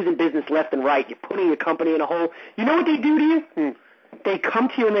you're losing business left and right, you're putting your company in a hole, you know what they do to you? They come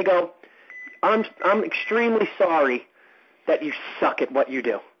to you and they go, I'm extremely sorry that you suck at what you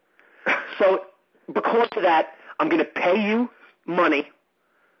do. So because of that, I'm going to pay you money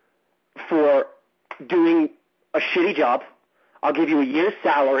for doing a shitty job. I'll give you a year's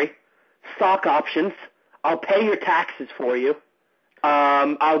salary, stock options. I'll pay your taxes for you.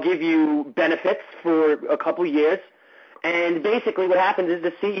 I'll give you benefits for a couple years. And basically what happens is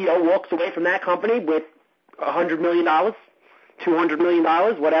the CEO walks away from that company with $100 million, $200 million,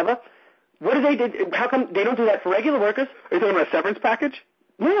 whatever. What do they do? How come they don't do that for regular workers? Are you talking about a severance package?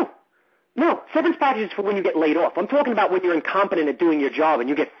 No. Severance package is for when you get laid off. I'm talking about when you're incompetent at doing your job and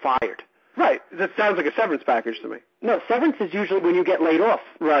you get fired. Right. That sounds like a severance package to me. No, severance is usually when you get laid off.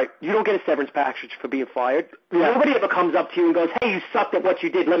 Right. You don't get a severance package for being fired. Yeah. Nobody ever comes up to you and goes, hey, you sucked at what you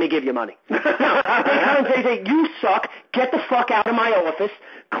did, let me give you money. No, they come and say, you suck, get the fuck out of my office,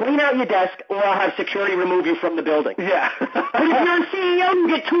 clean out your desk, or I'll have security remove you from the building. Yeah. But if you're a CEO, you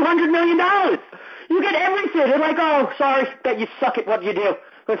get $200 million. You get everything. They're like, oh, sorry that you suck at what you do.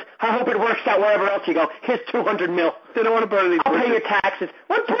 I hope it works out wherever else you go. Here's $200 million. They don't want to burn any bridges. I'll pay your taxes.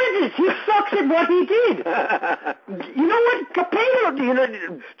 What bridges? He sucks at what he did. You know what?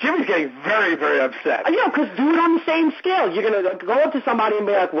 Jimmy's getting very, very upset. Because do it on the same scale. You're going to go up to somebody and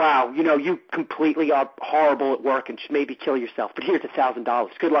be like, wow, you completely are horrible at work and should maybe kill yourself. But here's $1,000.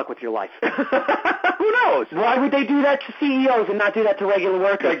 Good luck with your life. Who knows? Why would they do that to CEOs and not do that to regular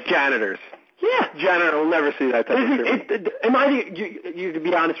workers? Like janitors. Yeah. Janitor will never see that type of thing. To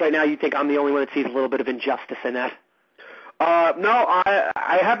be honest right now, you think I'm the only one that sees a little bit of injustice in that? No,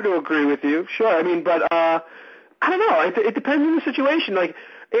 I happen to agree with you. Sure. I mean, but I don't know. It depends on the situation. Like,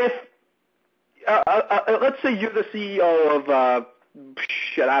 if, let's say you're the CEO of,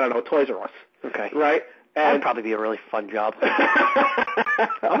 I don't know, Toys R Us. Okay. Right? That'd probably be a really fun job.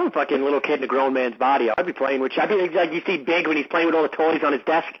 I'm a fucking little kid in a grown man's body. I'd be playing with. I'd be like you see Big when he's playing with all the toys on his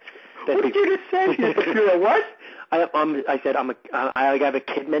desk. What did you just say? You're a what? I said I have a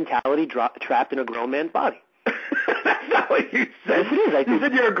kid mentality trapped in a grown man's body. That's not what you said. Yes, it is. You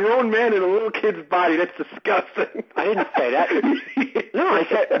said you're a grown man in a little kid's body. That's disgusting. I didn't say that. No, I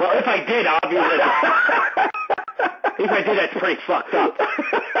said, well, if I did, obviously. If I did, that's pretty fucked up.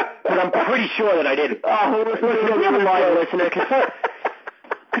 But I'm pretty sure that I didn't. Oh, we have a live listener.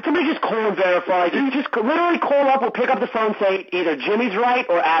 Could somebody just call and verify? You just literally call up or pick up the phone and say either Jimmy's right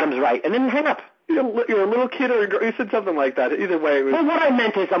or Adam's right, and then hang up. You're a little kid or you said something like that. Either way. It was... Well, what I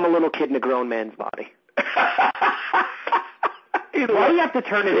meant is I'm a little kid in a grown man's body. Either Why way. do you have to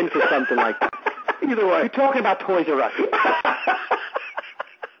turn it into something like that? Either way. You're talking about Toys R Us.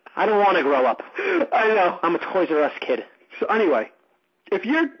 I don't want to grow up. I know. I'm a Toys R Us kid. So anyway, if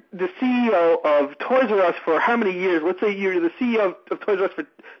you're the CEO of Toys R Us for how many years? Let's say you're the CEO of Toys R Us for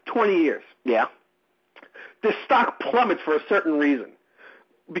 20 years. Yeah. The stock plummets for a certain reason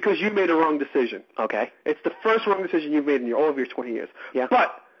because you made a wrong decision. Okay. It's the first wrong decision you've made in all of your 20 years. Yeah.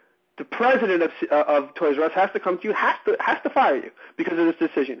 But the president of Toys R Us has to come to you, has to fire you because of this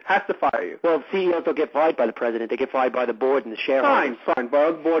decision. Has to fire you. Well, CEOs don't get fired by the president. They get fired by the board and the shareholders. Fine.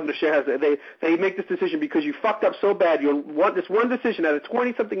 But the board and the shareholders, they make this decision because you fucked up so bad. You want this one decision out of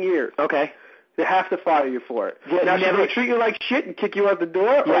 20-something years. Okay. They have to fire you for it. Yeah, now, should they treat you like shit and kick you out the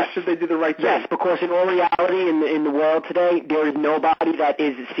door, or should they do the right thing? Yes, because in all reality, in the world today, there is nobody that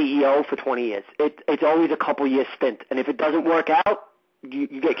is CEO for 20 years. It's always a couple-year stint, and if it doesn't work out, you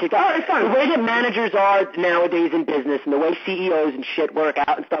get kicked out. It's fine. The way that managers are nowadays in business and the way CEOs and shit work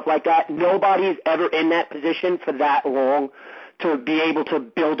out and stuff like that, nobody is ever in that position for that long to be able to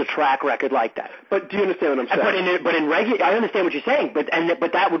build a track record like that. But do you understand what I'm saying? But in regular, I understand what you're saying, but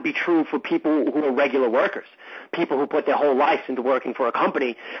that would be true for people who are regular workers, people who put their whole lives into working for a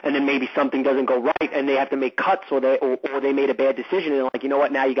company, and then maybe something doesn't go right, and they have to make cuts, or they made a bad decision, and they're like, you know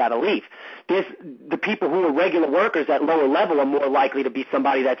what, now you got to leave. The people who are regular workers at lower level are more likely to be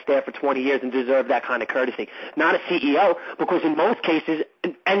somebody that's there for 20 years and deserve that kind of courtesy, not a CEO, because in most cases,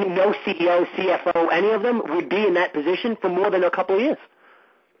 and no CEO, CFO, any of them would be in that position for more than a couple of years.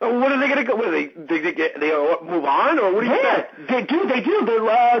 What are they going to go? What are they move on, or what do you say? They do.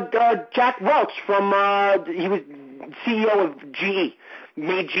 Jack Welch from he was CEO of GE,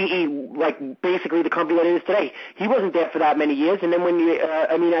 made GE like basically the company that it is today. He wasn't there for that many years, and then when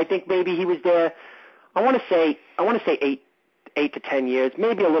I think maybe he was there. I want to say 8 to 10 years,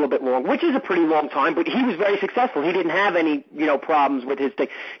 maybe a little bit long, which is a pretty long time. But he was very successful. He didn't have any problems with his thing.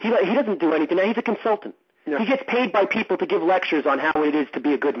 He doesn't do anything now. He's a consultant. Yeah. He gets paid by people to give lectures on how it is to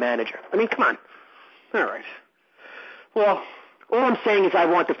be a good manager. I mean, come on. All right. Well, all I'm saying is I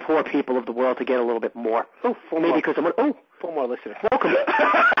want the poor people of the world to get a little bit more. Four more listeners. Welcome.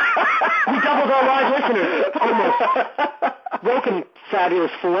 We doubled our live listeners. Almost. Welcome,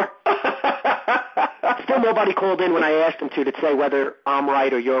 fabulous 4. Still nobody called in when I asked them to say whether I'm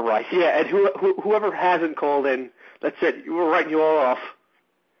right or you're right. Yeah, and whoever hasn't called in, that's it. We're writing you all off.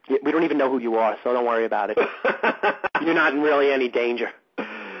 We don't even know who you are, so don't worry about it. You're not in really any danger. All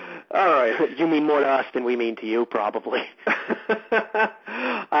right. You mean more to us than we mean to you, probably. I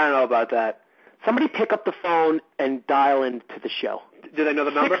don't know about that. Somebody pick up the phone and dial into the show. Do they know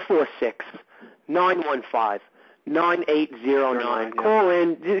the number? 646-915-9809. Call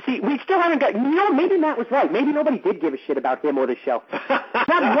in. See, we still haven't got... maybe Matt was right. Maybe nobody did give a shit about him or the show.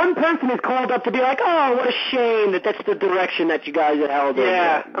 Not one person has called up to be like, oh, what a shame that's the direction that you guys have held in.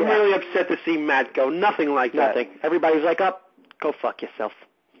 Yeah, I'm really upset to see Matt go. Nothing like that. Nothing. Everybody's like, go fuck yourself.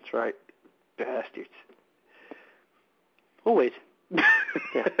 That's right. Bastards. Oh, wait.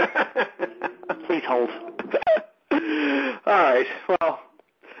 Please hold. All right. Well,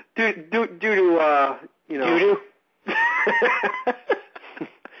 due-doo.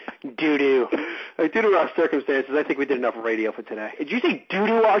 Doo-doo. Due to our circumstances, I think we did enough radio for today. Did you say due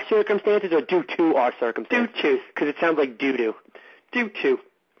to our circumstances or due to our circumstances? Due to. Because it sounds like doo-doo. Due to.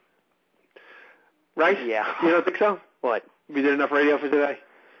 Right? Yeah. You don't think so? What? We did enough radio for today?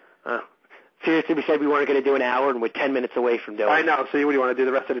 Seriously, we said we weren't going to do an hour, and we're 10 minutes away from doing it. I know. So what do you want to do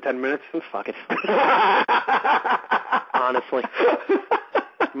the rest of the 10 minutes? Fuck it. Honestly.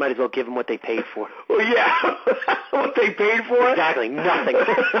 Might as well give them what they paid for. Well, yeah. What they paid for? Exactly. Nothing.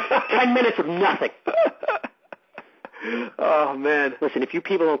 10 minutes of nothing. Oh, man. Listen, if you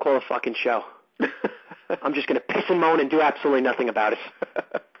people don't call a fucking show, I'm just going to piss and moan and do absolutely nothing about it.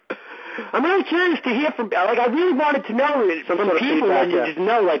 I'm really curious to hear from, I really wanted to know from people and just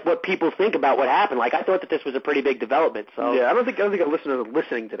know, what people think about what happened. I thought that this was a pretty big development, so. Yeah, I don't think our listeners are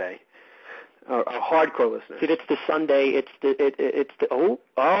listening today. Our hardcore listeners. See, it's the Sunday. It's the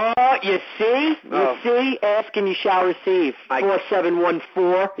you see? You see? Ask and you shall receive.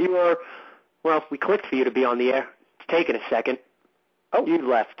 4714. Well, we clicked for you to be on the air. It's taken a second. Oh. You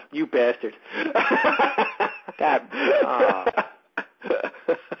left. You bastard. That's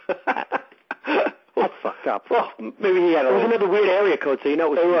fucked up. Well, maybe he had It was another weird area code, so you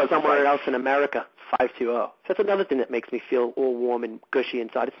know it was somewhere else in America. 520. So that's another thing that makes me feel all warm and gushy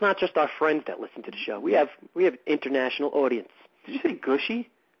inside. It's not just our friends that listen to the show. We have international audience. Did you say gushy?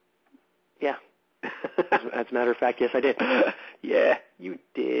 Yeah. As a matter of fact, yes, I did. Yeah, you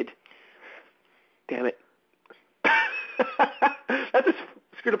did. Damn it. That just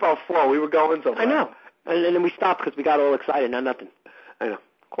screwed up our flow. We were going somewhere. I know. And then we stopped because we got all excited. Now nothing. I know.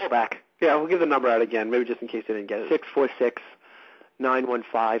 Call back. Yeah, we'll give the number out again, maybe just in case they didn't get it.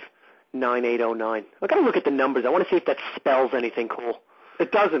 646-915-9809. I got to look at the numbers. I want to see if that spells anything cool.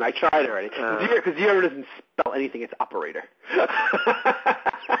 It doesn't. I tried already. Because zero doesn't spell anything. It's operator.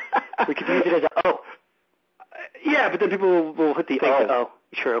 We could use it as a O. Yeah, but then people will hit the O.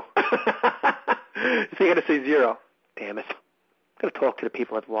 True. So you got to say zero. Damn it. Got to talk to the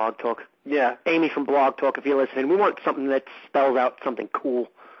people at Blog Talk. Yeah. Amy from Blog Talk, if you're listening, we want something that spells out something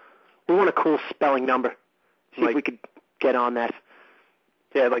cool. We want a cool spelling number. See if we could get on that.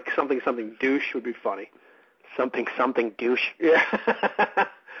 Yeah, like something douche would be funny. Something douche. Yeah.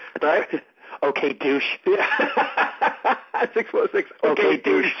 Right? Okay, douche. Yeah. 646. Okay,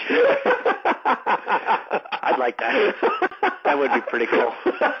 douche. I'd like that. That would be pretty cool.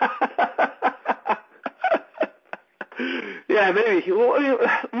 Yeah, maybe. Well,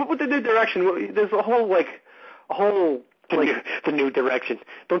 with the new direction, there's a whole the new direction.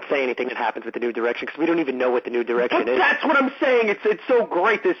 Don't say anything that happens with the new direction because we don't even know what the new direction is. That's what I'm saying. It's so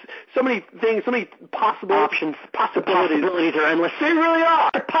great. There's so many things, so many possible options. Possibilities are endless. They really are.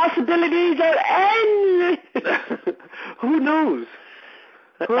 Possibilities are endless. Who knows?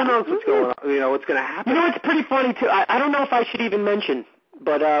 Who knows what's going on? You know what's going to happen. You know, it's pretty funny too. I don't know if I should even mention,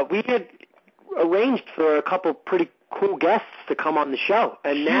 but we had arranged for a couple pretty cool guests to come on the show,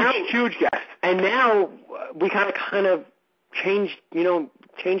 and huge guests. And now we kind of change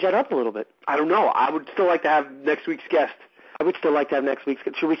that up a little bit. I don't know. I would still like to have next week's guest. I would still like to have next week's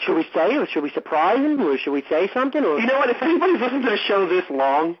guest. Should we say, or should we surprise him, or should we say something? Or you know what? If anybody's listened to the show this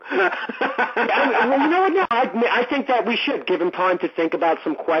long, well, you know what? No, I think that we should give him time to think about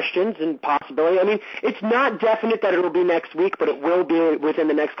some questions and possibility. I mean, it's not definite that it'll be next week, but it will be within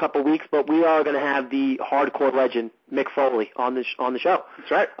the next couple of weeks. But we are going to have the hardcore legend Mick Foley on the show.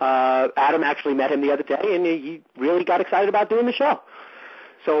 That's right. Adam actually met him the other day, and he really got excited about doing the show.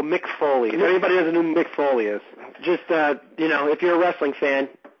 So Mick Foley. If anybody doesn't know who Mick Foley is, just if you're a wrestling fan,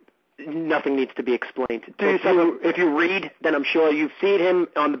 nothing needs to be explained. If you read, then I'm sure you've seen him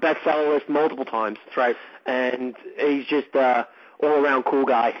on the bestseller list multiple times. That's right. And he's just all-around cool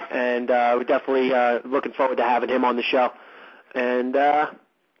guy, and we're definitely looking forward to having him on the show. And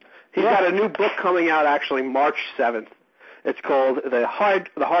he's got a new book coming out actually March 7th. It's called The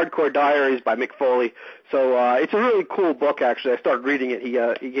Hardcore Diaries by Mick Foley. So it's a really cool book, actually. I started reading it. He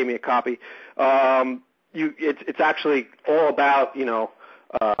gave me a copy. It's actually all about the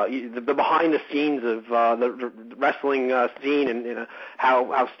behind the scenes of the wrestling scene and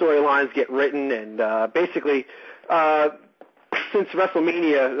how storylines get written, and basically since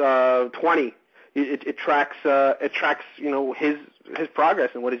WrestleMania 20. It tracks his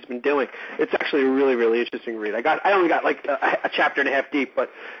progress and what he's been doing. It's actually a really, really interesting read. I only got like a chapter and a half deep, but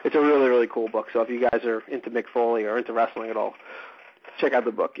it's a really, really cool book. So if you guys are into Mick Foley or into wrestling at all, check out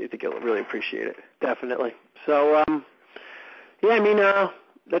the book. I think you'll really appreciate it. Definitely. So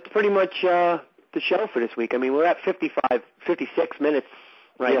that's pretty much the show for this week. I mean, we're at 56 minutes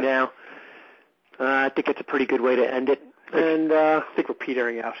right now. I think it's a pretty good way to end it. And I think we're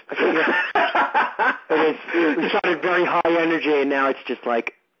petering out. We started very high energy, and now it's just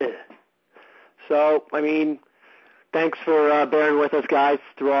like, ugh. So, I mean, thanks for bearing with us, guys,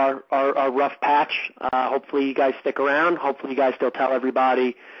 through our rough patch. Hopefully you guys stick around. Hopefully you guys still tell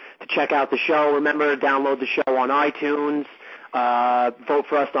everybody to check out the show. Remember to download the show on iTunes. Vote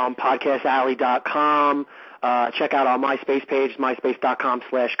for us on podcastalley.com. Check out our MySpace page,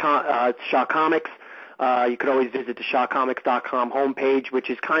 myspace.com/shotcomics. You could always visit the shotcomics.com homepage, which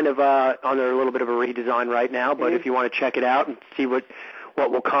is kind of under a little bit of a redesign right now. But if you want to check it out and see what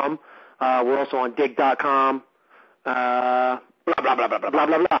will come, we're also on dig.com. Blah, blah, blah, blah, blah, blah,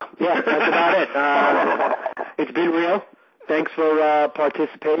 blah, blah. Yeah, that's about it. It's been real. Thanks for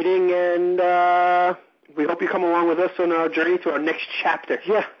participating, and we hope you come along with us on our journey to our next chapter.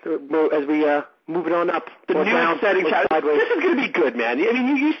 Yeah, as we moving on up. The new setting. This is going to be good, man. I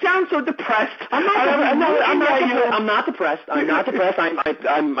mean, you sound so depressed. I'm not depressed.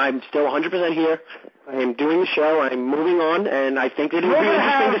 I'm still 100% here. I am doing the show. I'm moving on, and I think it will be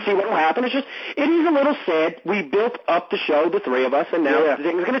interesting to see what will happen. It is a little sad. We built up the show, the three of us, and now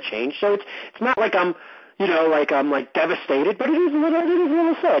things are going to change. So it's not like I'm devastated, but it is a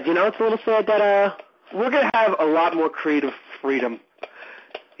little sad. You know, it's a little sad that we're going to have a lot more creative freedom.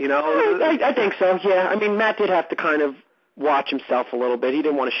 You know, I think so. Yeah, I mean, Matt did have to kind of watch himself a little bit. He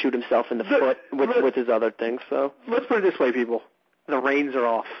didn't want to shoot himself in the foot with his other things. So let's put it this way, people: the reins are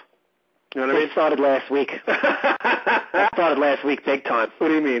off. You know what I mean? It started last week. It started last week, big time. What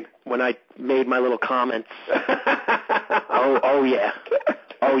do you mean? When I made my little comments. Oh yeah.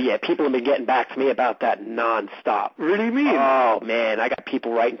 Oh, yeah, people have been getting back to me about that nonstop. What do you mean? Oh, man, I got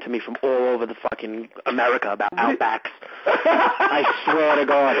people writing to me from all over the fucking America about Outbacks. I swear to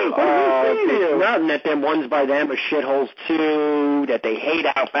God. It's nothing that them ones by them are shitholes, too, that they hate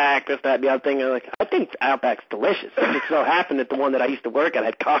Outback, this, that, and the other thing. They're like, I think Outback's delicious. It just so happened that the one that I used to work at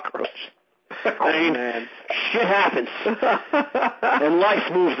had cockroach. I mean, shit happens. And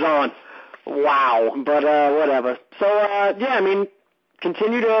life moves on. Wow. But, whatever. So, yeah, I mean,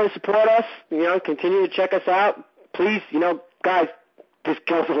 continue to support us, you know, continue to check us out. Please, you know, guys, this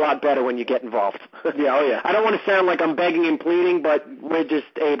goes a lot better when you get involved. Yeah. I don't want to sound like I'm begging and pleading, but we're just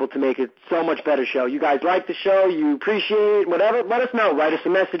able to make it so much better show. You guys like the show, you appreciate it, whatever, let us know. Write us a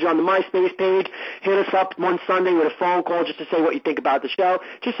message on the MySpace page. Hit us up one Sunday with a phone call just to say what you think about the show.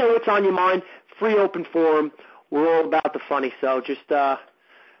 Just say what's on your mind. Free open forum. We're all about the funny, so just,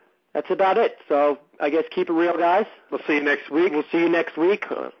 that's about it. So I guess keep it real, guys. We'll see you next week.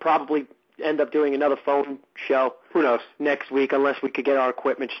 Probably end up doing another phone show. Who knows? Next week, unless we could get our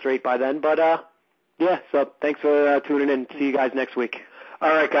equipment straight by then. But, yeah, so thanks for tuning in. See you guys next week. All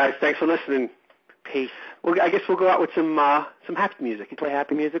right, guys. Thanks for listening. Peace. Well, I guess we'll go out with some happy music. You play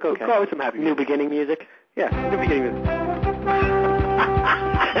happy music? Okay. We'll go out with some happy music. New beginning music? Yeah, new beginning music.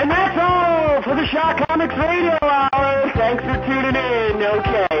 And that's all for the Shock Comics Radio Hour. Thanks for tuning in.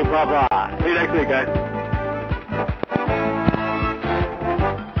 Okay, bye-bye. See you next week, guys.